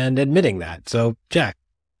 and admitting that. So Jack,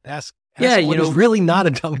 ask what is really not a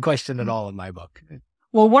dumb question at all in my book.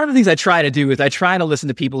 Well, one of the things I try to do is I try to listen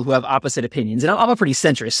to people who have opposite opinions, and I'm a pretty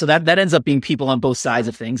centrist, so that ends up being people on both sides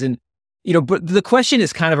of things. And but the question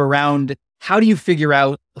is kind of around, how do you figure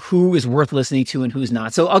out who is worth listening to and who's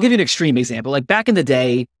not? So I'll give you an extreme example. Back in the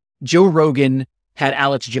day, Joe Rogan had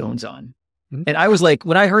Alex Jones on. And I was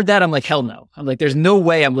when I heard that, I'm hell no. I'm there's no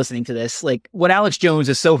way I'm listening to this. What Alex Jones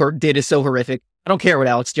did is so horrific. I don't care what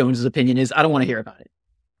Alex Jones's opinion is. I don't want to hear about it.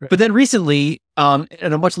 Right. But then recently, in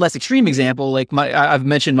a much less extreme example, I've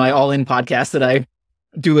mentioned my All In podcast that I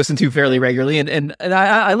do listen to fairly regularly. And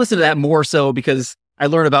I listen to that more so because I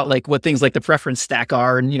learn about what things like the preference stack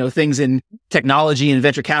are, and, things in technology and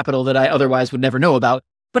venture capital that I otherwise would never know about.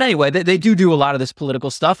 But anyway, they do a lot of this political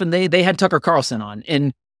stuff, and they had Tucker Carlson on.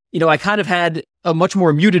 And I kind of had a much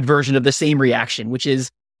more muted version of the same reaction, which is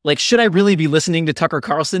should I really be listening to Tucker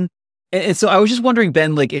Carlson? And so I was just wondering,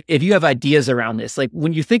 Ben, if you have ideas around this,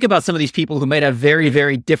 when you think about some of these people who might have very,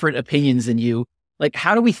 very different opinions than you,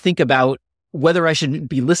 how do we think about whether I should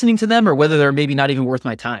be listening to them or whether they're maybe not even worth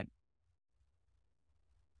my time?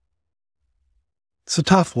 It's a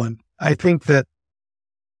tough one. I think that,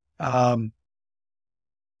 it's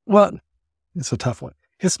a tough one.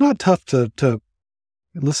 It's not tough to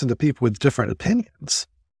listen to people with different opinions,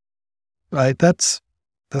 right? That's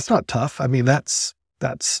not tough. I mean, that's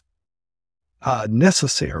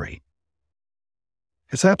necessary.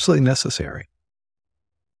 It's absolutely necessary.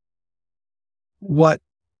 What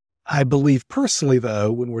I believe personally,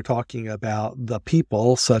 though, when we're talking about the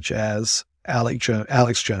people such as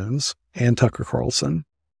Alex Jones and Tucker Carlson,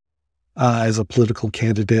 as a political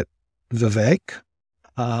candidate, Vivek,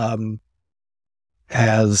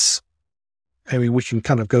 we can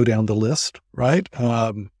kind of go down the list, right?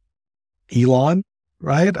 Elon,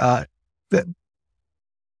 right? That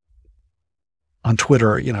on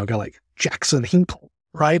Twitter, got Jackson Hinkle,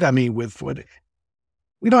 right? I mean, we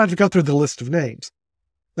don't have to go through the list of names.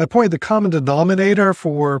 That point, the common denominator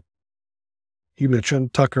for, you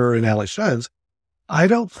mentioned Tucker and Alex Jones, I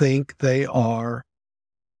don't think they are,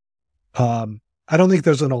 I don't think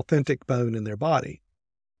there's an authentic bone in their body.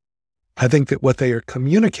 I think that what they are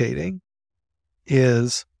communicating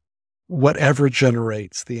is whatever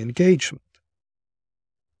generates the engagement.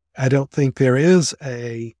 I don't think there is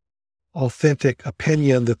a authentic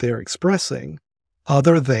opinion that they're expressing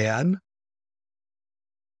other than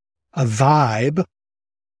a vibe,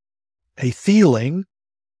 a feeling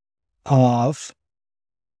of,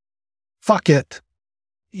 fuck it,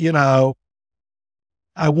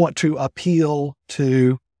 I want to appeal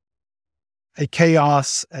to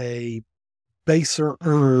chaos, a baser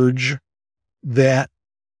urge that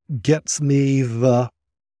gets me the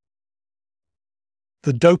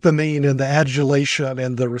dopamine and the adulation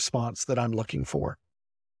and the response that I'm looking for,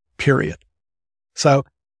 period. So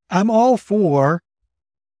I'm all for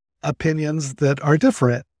opinions that are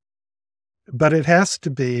different, but it has to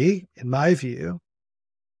be, in my view,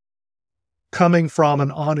 coming from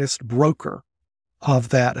an honest broker of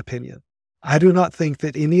that opinion. I do not think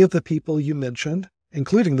that any of the people you mentioned,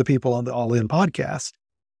 including the people on the All In podcast,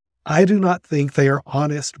 I do not think they are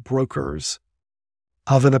honest brokers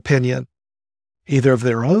of an opinion, either of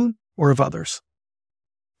their own or of others.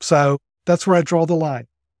 So that's where I draw the line.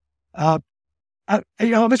 I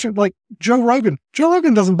mentioned like Joe Rogan. Joe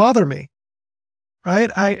Rogan doesn't bother me,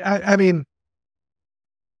 right? I mean,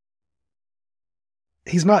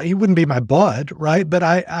 he wouldn't be my bud, right? But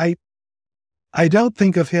I don't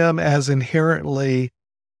think of him as an inherently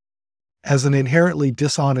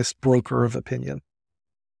dishonest broker of opinion.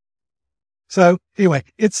 So anyway,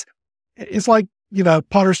 it's like,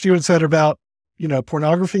 Potter Stewart said about,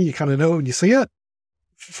 pornography. You kind of know when you see it.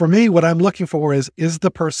 For me, what I'm looking for is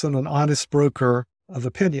the person an honest broker of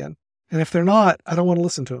opinion? And if they're not, I don't want to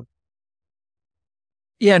listen to them.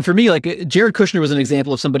 Yeah, and for me, like Jared Kushner was an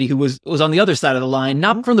example of somebody who was on the other side of the line,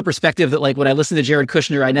 not from the perspective that like when I listened to Jared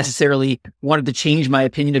Kushner, I necessarily wanted to change my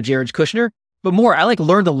opinion of Jared Kushner, but more I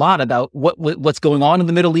learned a lot about what's going on in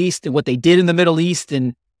the Middle East and what they did in the Middle East,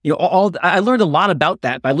 and I learned a lot about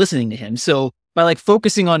that by listening to him. So by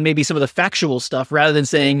focusing on maybe some of the factual stuff rather than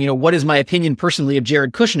saying, what is my opinion personally of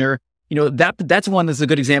Jared Kushner, that's one that's a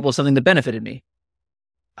good example of something that benefited me.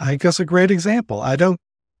 I think that's a great example. I do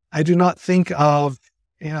not think of,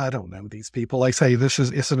 I don't know these people. I say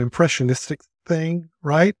it's an impressionistic thing,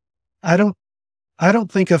 right? I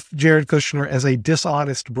don't think of Jared Kushner as a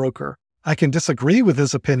dishonest broker. I can disagree with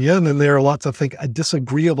his opinion, and there are lots of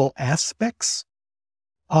disagreeable aspects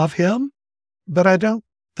of him, but I don't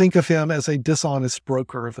think of him as a dishonest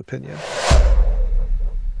broker of opinion.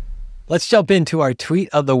 Let's jump into our tweet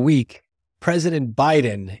of the week. President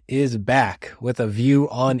Biden is back with a view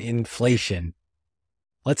on inflation.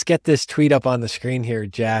 Let's get this tweet up on the screen here,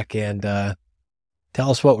 Jack, and tell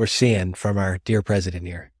us what we're seeing from our dear president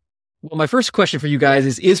here. Well, my first question for you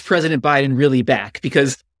guys is President Biden really back?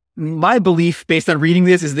 Because my belief based on reading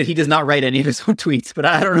this is that he does not write any of his own tweets, but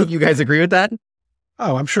I don't know if you guys agree with that.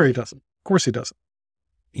 Oh, I'm sure he doesn't. Of course he doesn't.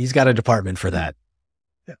 He's got a department for that.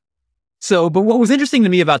 Yeah. So, but what was interesting to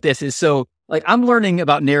me about this is, I'm learning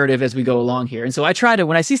about narrative as we go along here. And so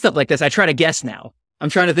when I see stuff like this, I try to guess now. I'm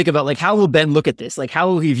trying to think about how will Ben look at this? How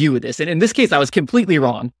will he view this? And in this case, I was completely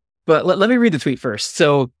wrong. But let me read the tweet first.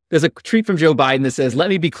 So there's a tweet from Joe Biden that says, "Let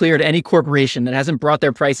me be clear to any corporation that hasn't brought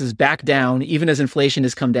their prices back down, even as inflation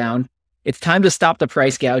has come down. It's time to stop the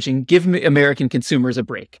price gouging. Give American consumers a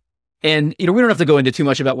break." And, we don't have to go into too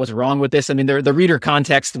much about what's wrong with this. I mean, the reader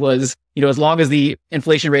context was, as long as the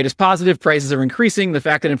inflation rate is positive, prices are increasing. The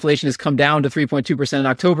fact that inflation has come down to 3.2% in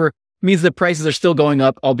October means that prices are still going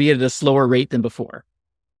up, albeit at a slower rate than before.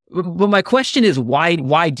 But my question is,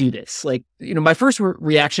 why do this? My first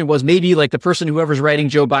reaction was maybe the person, whoever's writing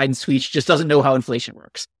Joe Biden's tweets just doesn't know how inflation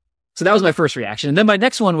works. So that was my first reaction. And then my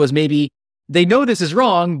next one was maybe they know this is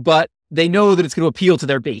wrong, but they know that it's going to appeal to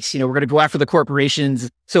their base. We're going to go after the corporations.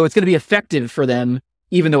 So it's going to be effective for them,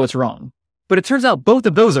 even though it's wrong. But it turns out both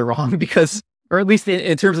of those are wrong because, or at least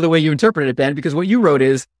in terms of the way you interpreted it, Ben, because what you wrote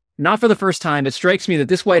is, not for the first time, it strikes me that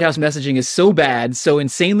this White House messaging is so bad, so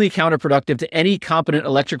insanely counterproductive to any competent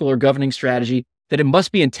electrical or governing strategy that it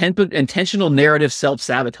must be intentional narrative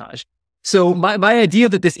self-sabotage. So my idea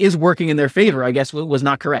that this is working in their favor, I guess, was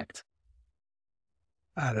not correct.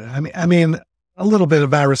 I don't know. I mean, a little bit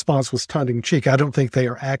of my response was tongue-in-cheek. I don't think they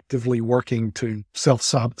are actively working to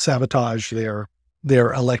self-sabotage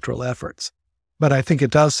their electoral efforts, but I think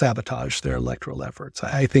it does sabotage their electoral efforts.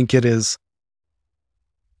 I think it is.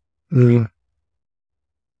 What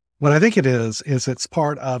I think it is it's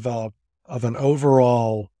part of an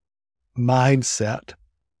overall mindset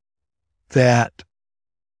that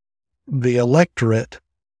the electorate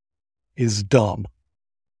is dumb.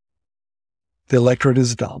 The electorate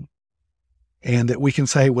is dumb. And that we can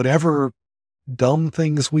say whatever dumb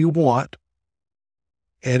things we want,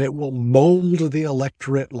 and it will mold the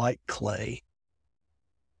electorate like clay.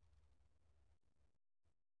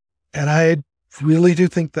 And I really do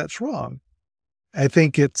think that's wrong. I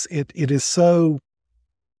think it is so,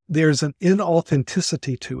 there's an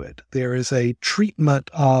inauthenticity to it. There is a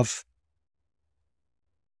treatment of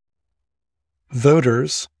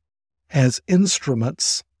voters as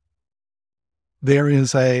instruments.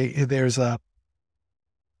 There's a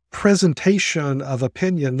presentation of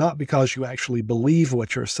opinion, not because you actually believe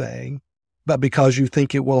what you're saying, but because you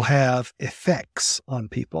think it will have effects on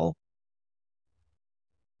people.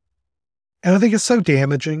 And I think it's so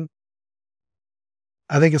damaging.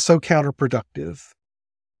 I think it's so counterproductive.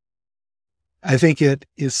 I think it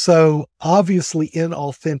is so obviously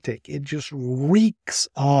inauthentic. It just reeks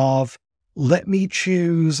of, let me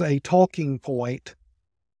choose a talking point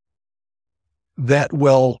that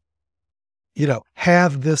will,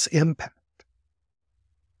 have this impact.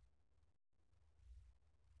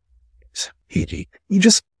 I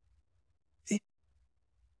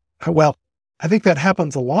think that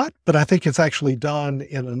happens a lot, but I think it's actually done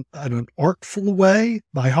in an artful way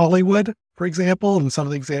by Hollywood, for example, and some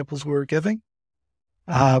of the examples we were giving.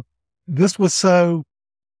 This was so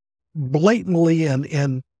blatantly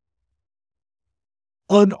and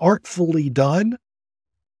unartfully done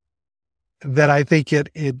that I think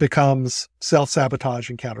it becomes self-sabotage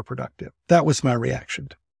and counterproductive. That was my reaction.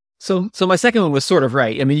 So my second one was sort of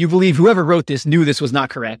right. I mean, you believe whoever wrote this knew this was not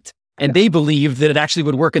correct, and they believed that it actually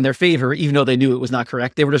would work in their favor, even though they knew it was not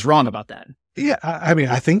correct. They were just wrong about that. Yeah, I mean,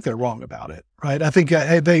 I think they're wrong about it, right? I think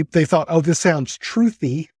they thought, oh, this sounds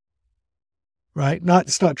truthy, right?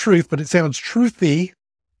 It's not truth, but it sounds truthy,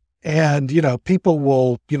 and people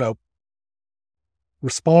will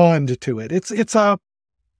respond to it.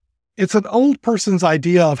 It's an old person's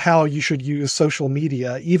idea of how you should use social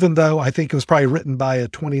media, even though I think it was probably written by a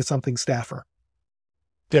 20-something staffer.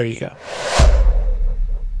 There you go.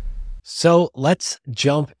 So let's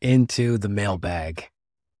jump into the mailbag.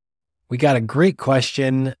 We got a great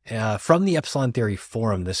question from the Epsilon Theory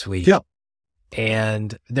forum this week. Yep.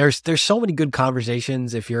 And there's so many good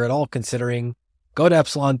conversations. If you're at all considering, go to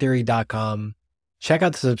epsilontheory.com. Check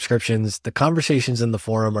out the subscriptions. The conversations in the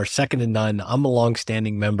forum are second to none. I'm a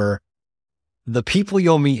longstanding member. The people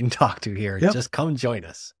you'll meet and talk to here, just come join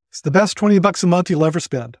us. It's the best $20 a month you'll ever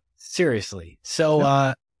spend. Seriously.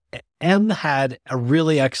 So M had a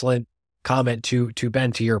really excellent comment to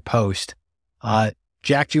Ben, to your post.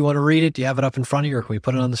 Jack, do you want to read it? Do you have it up in front of you, or can we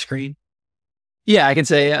put it on the screen? Yeah, I can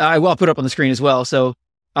say, I'll put it up on the screen as well. So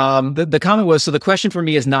the comment was, so the question for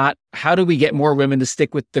me is not, how do we get more women to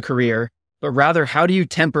stick with the career, but rather, how do you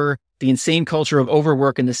temper the insane culture of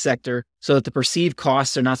overwork in this sector so that the perceived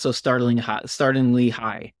costs are not so startlingly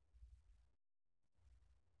high?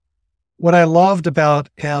 What I loved about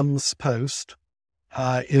M's post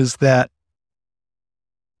is that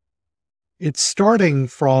it's starting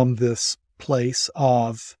from this place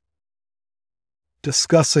of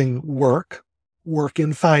discussing work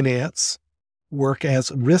in finance, work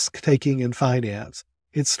as risk-taking in finance.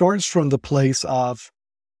 It starts from the place of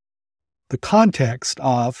the context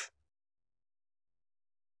of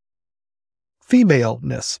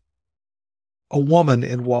femaleness, a woman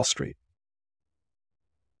in Wall Street.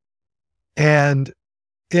 And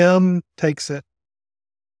M takes it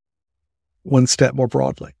one step more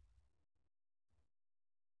broadly.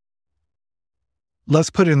 Let's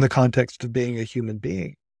put it in the context of being a human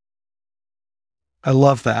being. I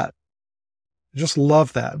love that. I just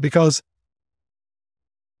love that, because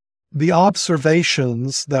the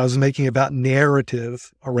observations that I was making about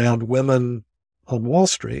narrative around women on Wall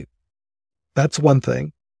Street, that's one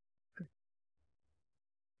thing.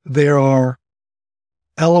 There are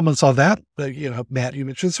elements of that, Matt, you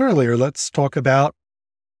mentioned this earlier. Let's talk about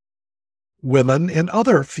women in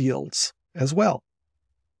other fields as well.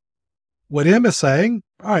 What M is saying,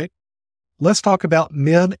 all right, let's talk about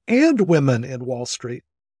men and women in Wall Street.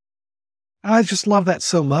 I just love that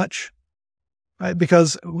so much, right?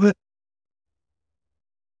 Because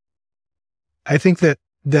I think that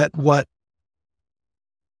what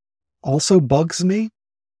also bugs me,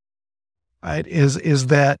 right, is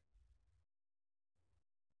that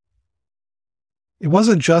it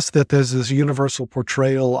wasn't just that there's this universal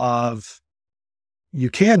portrayal of you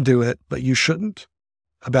can do it, but you shouldn't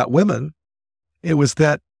about women. It was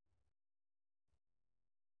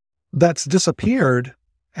that's disappeared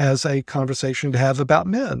as a conversation to have about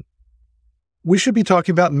men. We should be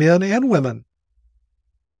talking about men and women.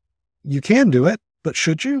 You can do it, but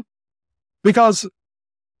should you? Because,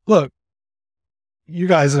 look, you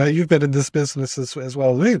guys, you've been in this business as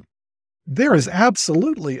well as me. There is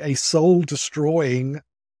absolutely a soul-destroying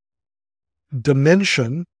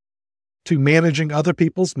dimension to managing other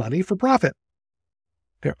people's money for profit.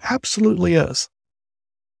 There absolutely is.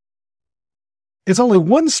 It's only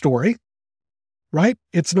one story, right?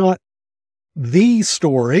 It's not the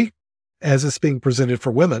story as it's being presented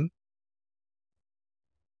for women,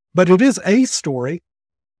 but it is a story,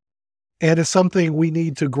 and it's something we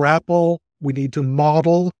need to grapple, we need to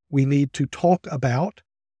model, we need to talk about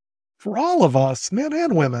for all of us, men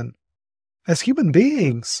and women, as human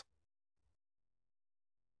beings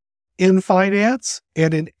in finance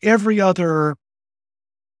and in every other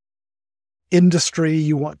industry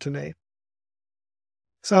you want to name.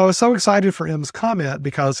 So I was so excited for M's comment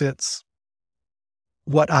because it's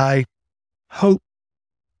what I hope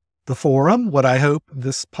the forum, what I hope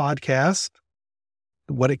this podcast,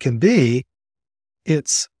 what it can be.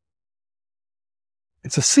 It's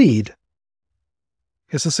a seed.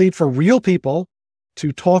 It's a seed for real people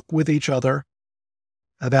to talk with each other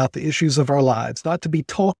about the issues of our lives, not to be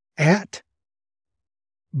talked at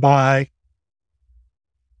by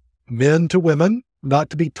men to women, not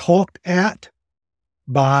to be talked at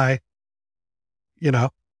by,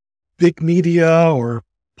 big media or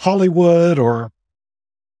Hollywood or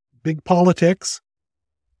big politics,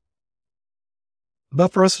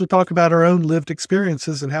 but for us to talk about our own lived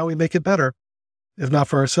experiences and how we make it better, if not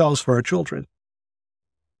for ourselves, for our children.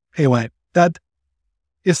 Anyway,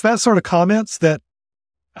 it's that sort of comments that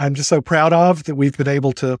I'm just so proud of that we've been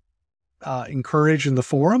able to encourage in the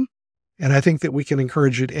forum. And I think that we can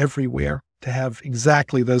encourage it everywhere to have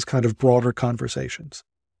exactly those kind of broader conversations.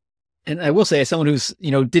 And I will say, as someone who's,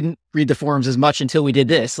 didn't read the forums as much until we did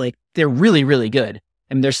this, like, they're really, really good.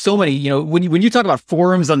 I mean, there's so many, when you talk about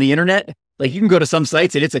forums on the internet, like, you can go to some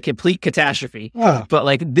sites and it's a complete catastrophe. But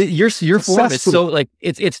like your forum is so, like,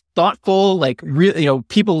 it's thoughtful, like,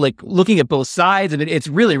 people like looking at both sides, and it's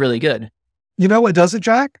really, really good. You know what does it,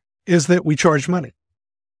 Jack? Is that we charge money.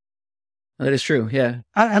 That is true. Yeah.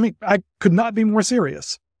 I mean, I could not be more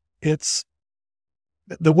serious. It's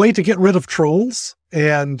the way to get rid of trolls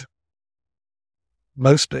and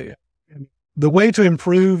the way to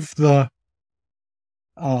improve the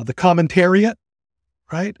commentariat,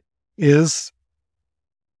 right, is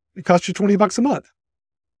it costs you $20 a month.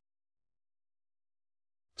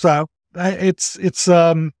 So it's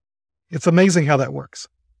amazing how that works.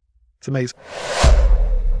 It's amazing.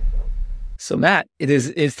 So Matt,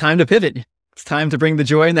 it's time to pivot. It's time to bring the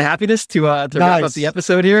joy and the happiness to wrap up the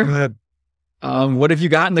episode here. Go ahead. What have you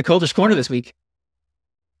got in the Cultish Corner this week?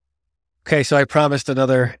 Okay, so I promised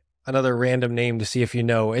another random name to see if you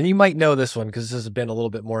know, and you might know this one because this has been a little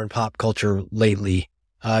bit more in pop culture lately.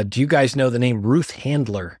 Do you guys know the name Ruth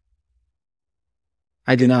Handler?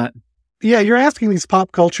 I do not. Yeah, you're asking these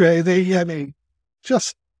pop culture. You're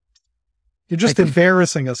just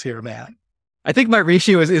embarrassing us here, Matt. I think my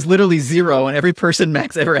ratio is literally 0, and every person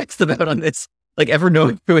Max ever asked about on this, like, ever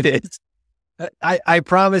know who it is. I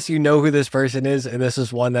promise you know who this person is, and this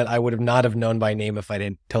is one that I would have not have known by name if I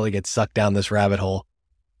didn't totally get sucked down this rabbit hole.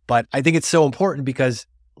 But I think it's so important because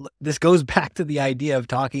this goes back to the idea of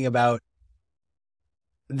talking about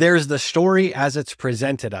there's the story as it's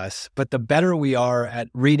presented us, but the better we are at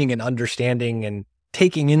reading and understanding and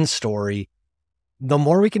taking in story, the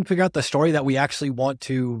more we can figure out the story that we actually want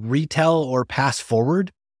to retell or pass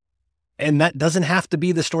forward. And that doesn't have to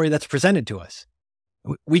be the story that's presented to us.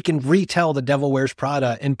 We can retell The Devil Wears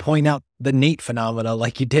Prada and point out the Nate phenomena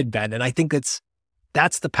like you did, Ben. And I think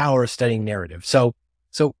that's the power of studying narrative. So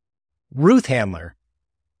Ruth Handler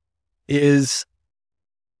is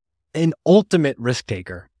an ultimate risk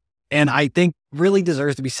taker, and I think really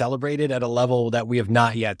deserves to be celebrated at a level that we have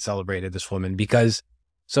not yet celebrated this woman, because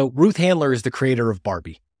Ruth Handler is the creator of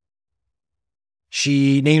Barbie.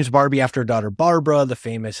 She names Barbie after her daughter, Barbara, the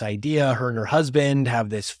famous idea. Her and her husband have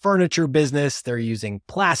this furniture business. They're using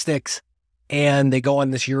plastics, and they go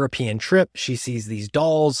on this European trip. She sees these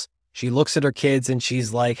dolls. She looks at her kids and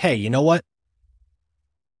she's like, hey, you know what?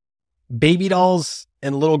 Baby dolls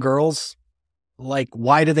and little girls, like,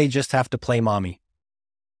 why do they just have to play mommy?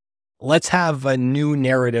 Let's have a new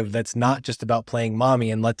narrative that's not just about playing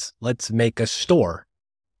mommy, and let's make a store.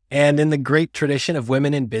 And in the great tradition of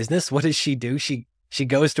women in business, what does she do? She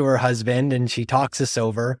goes to her husband and she talks this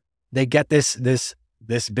over. They get this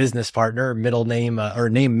business partner, middle name or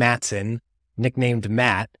name Mattson, nicknamed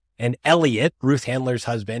Matt, and Elliot, Ruth Handler's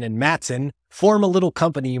husband, and Mattson form a little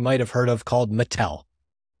company you might have heard of called Mattel.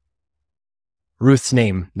 Ruth's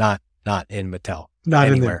name, not in Mattel. Not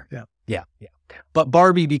anywhere. In there. Yeah. But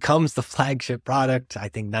Barbie becomes the flagship product, I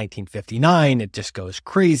think 1959. It just goes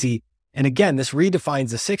crazy. And again, this redefines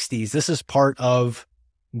the 60s. This is part of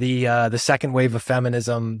the second wave of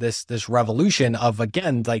feminism, this revolution of,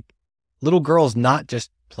 again, like, little girls not just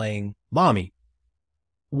playing mommy.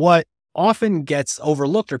 What often gets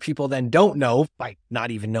overlooked, or people then don't know by not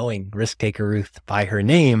even knowing risk taker Ruth by her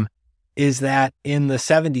name, is that in the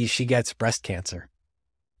 70s, she gets breast cancer.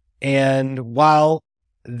 And while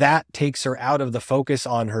that takes her out of the focus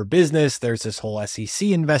on her business, there's this whole SEC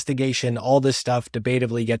investigation, all this stuff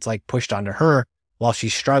debatably gets like pushed onto her. while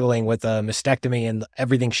she's struggling with a mastectomy and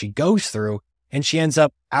everything she goes through, and she ends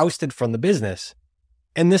up ousted from the business.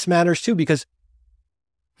 And this matters too, because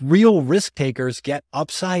real risk takers get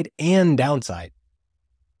upside and downside.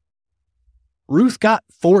 Ruth got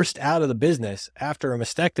forced out of the business after a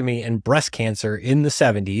mastectomy and breast cancer in the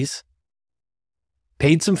 70s,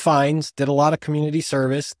 paid some fines, did a lot of community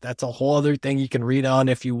service. That's a whole other thing you can read on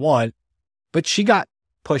if you want, but she got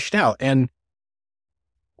pushed out. And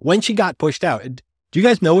when she got pushed out, do you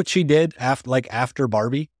guys know what she did after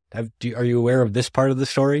Barbie? Are you aware of this part of the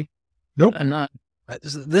story? Nope. I'm not.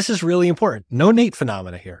 This is really important. No Nate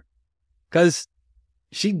phenomena here, because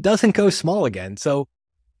she doesn't go small again. So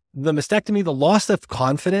the mastectomy, the loss of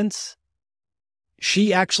confidence,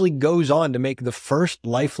 she actually goes on to make the first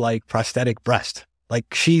lifelike prosthetic breast.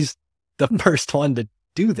 Like, she's the first one to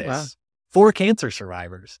do this for cancer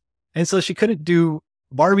survivors. And so she couldn't do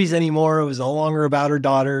Barbies anymore. It was no longer about her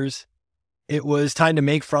daughters. It was time to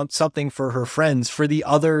make something for her friends, for the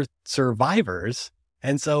other survivors.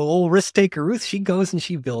 And so old risk taker Ruth, she goes and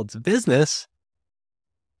she builds a business.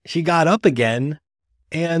 She got up again.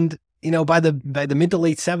 And, by the mid to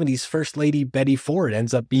late 70s, First Lady Betty Ford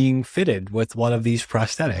ends up being fitted with one of these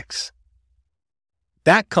prosthetics.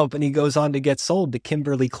 That company goes on to get sold to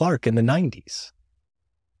Kimberly Clark in the 90s.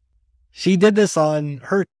 She did this on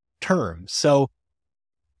her terms. So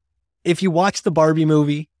if you watch the Barbie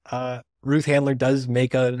movie, Ruth Handler does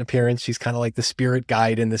make an appearance. She's kind of like the spirit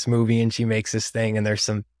guide in this movie, and she makes this thing, and there's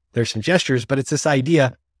some gestures, but it's this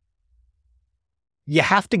idea. You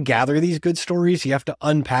have to gather these good stories. You have to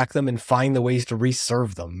unpack them and find the ways to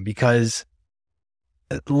reserve them, because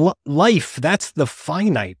life, that's the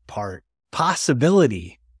finite part.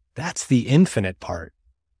 Possibility, that's the infinite part.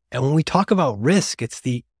 And when we talk about risk, it's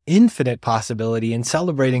the infinite possibility and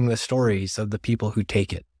celebrating the stories of the people who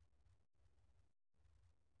take it.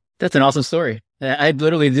 That's an awesome story. I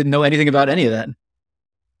literally didn't know anything about any of that.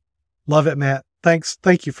 Love it, Matt. Thanks.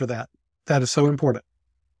 Thank you for that. That is so important.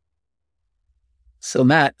 So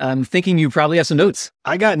Matt, I'm thinking you probably have some notes.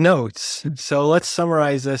 I got notes. So let's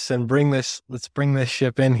summarize this and let's bring this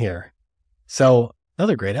ship in here. So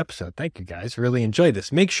another great episode. Thank you guys. Really enjoyed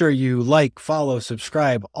this. Make sure you like, follow,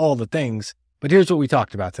 subscribe, all the things. But here's what we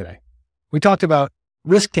talked about today. We talked about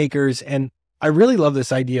risk takers, and I really love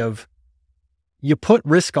this idea of you put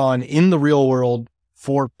risk on in the real world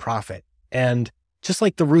for profit. And just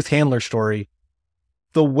like the Ruth Handler story,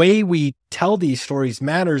 the way we tell these stories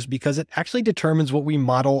matters because it actually determines what we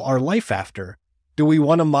model our life after. Do we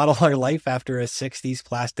want to model our life after a 60s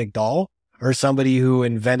plastic doll, or somebody who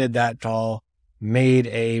invented that doll, made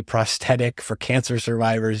a prosthetic for cancer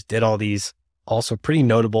survivors, did all these also pretty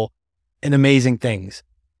notable and amazing things?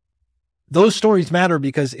 Those stories matter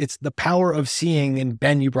because it's the power of seeing, and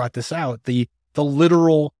Ben, you brought this out, the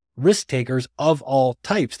literal risk takers of all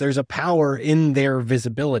types. There's a power in their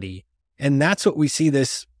visibility. And that's what we see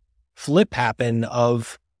this flip happen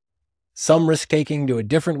of some risk taking to a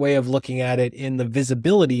different way of looking at it in the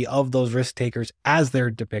visibility of those risk takers as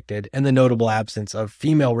they're depicted, and the notable absence of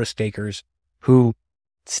female risk takers who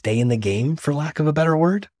stay in the game, for lack of a better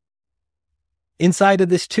word. Inside of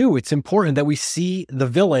this too, it's important that we see the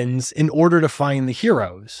villains in order to find the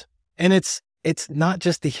heroes. And it's not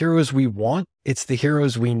just the heroes we want, it's the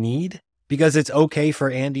heroes we need. Because it's okay for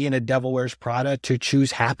Andy in A Devil Wears Prada to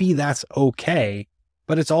choose happy, that's okay.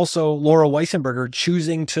 But it's also Laura Weissenberger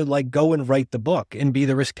choosing to go and write the book and be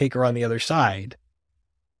the risk taker on the other side.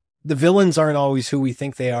 The villains aren't always who we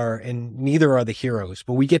think they are, and neither are the heroes,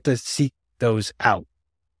 but we get to seek those out.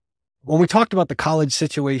 When we talked about the college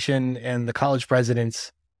situation and the college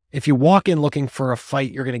presidents, if you walk in looking for a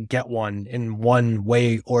fight, you're going to get one in one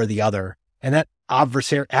way or the other. And that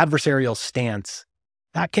adversarial stance,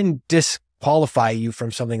 that can disqualify you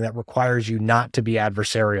from something that requires you not to be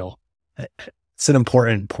adversarial. It's an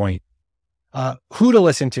important point. Who to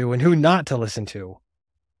listen to and who not to listen to.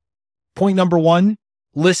 Point number one,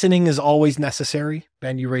 listening is always necessary.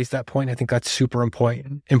 Ben, you raised that point. I think that's super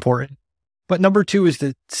important. But number two is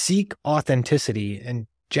to seek authenticity. And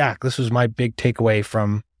Jack, this was my big takeaway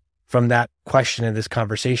from that question in this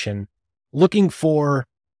conversation. Looking for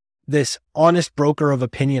this honest broker of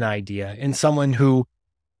opinion idea in someone who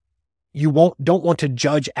you don't want to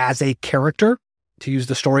judge as a character, to use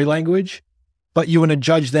the story language, but you want to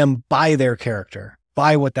judge them by their character,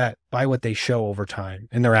 by what they show over time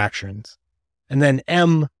in their actions. And then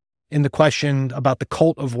M, in the question about the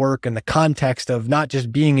cult of work and the context of not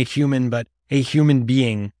just being a human, but a human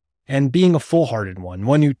being, and being a full-hearted one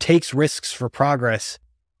who takes risks for progress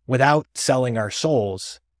without selling our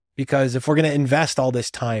souls. Because if we're going to invest all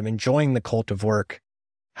this time enjoying the cult of work,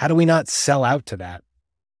 how do we not sell out to that?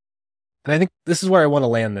 And I think this is where I want to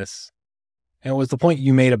land this. And it was the point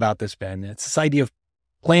you made about this, Ben. It's this idea of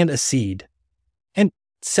plant a seed and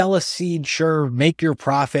sell a seed. Sure, make your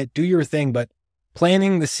profit, do your thing. But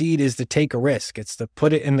planting the seed is to take a risk. It's to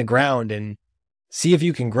put it in the ground and see if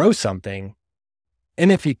you can grow something.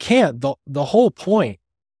 And if you can't, the whole point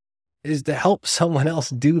is to help someone else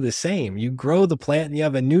do the same. You grow the plant and you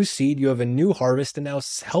have a new seed, you have a new harvest, and now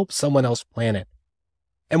help someone else plant it.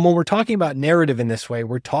 And when we're talking about narrative in this way,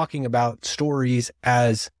 we're talking about stories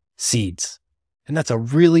as seeds. And that's a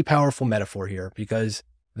really powerful metaphor here, because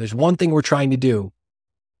there's one thing we're trying to do.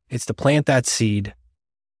 It's to plant that seed,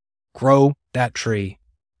 grow that tree,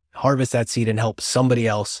 harvest that seed, and help somebody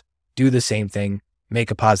else do the same thing, make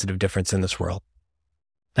a positive difference in this world.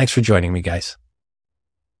 Thanks for joining me, guys.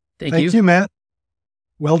 Thank you, Matt.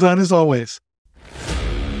 Well done as always.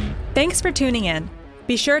 Thanks for tuning in.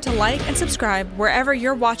 Be sure to like and subscribe wherever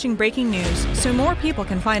you're watching breaking news so more people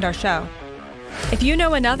can find our show. If you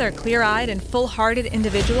know another clear-eyed and full-hearted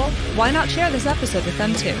individual, why not share this episode with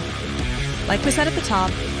them too? Like we said at the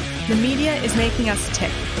top, the media is making us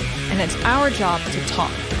tick, and it's our job to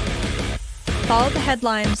talk. Follow the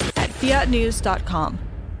headlines at fiatnews.com.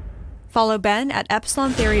 Follow Ben at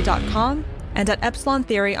epsilontheory.com and at Epsilon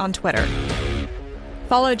Theory on Twitter.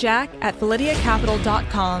 Follow Jack at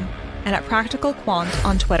validiacapital.com and at Practical Quant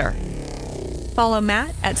on Twitter. Follow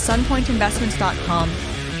Matt at sunpointinvestments.com,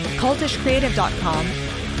 cultishcreative.com,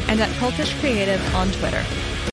 and at cultishcreative on Twitter.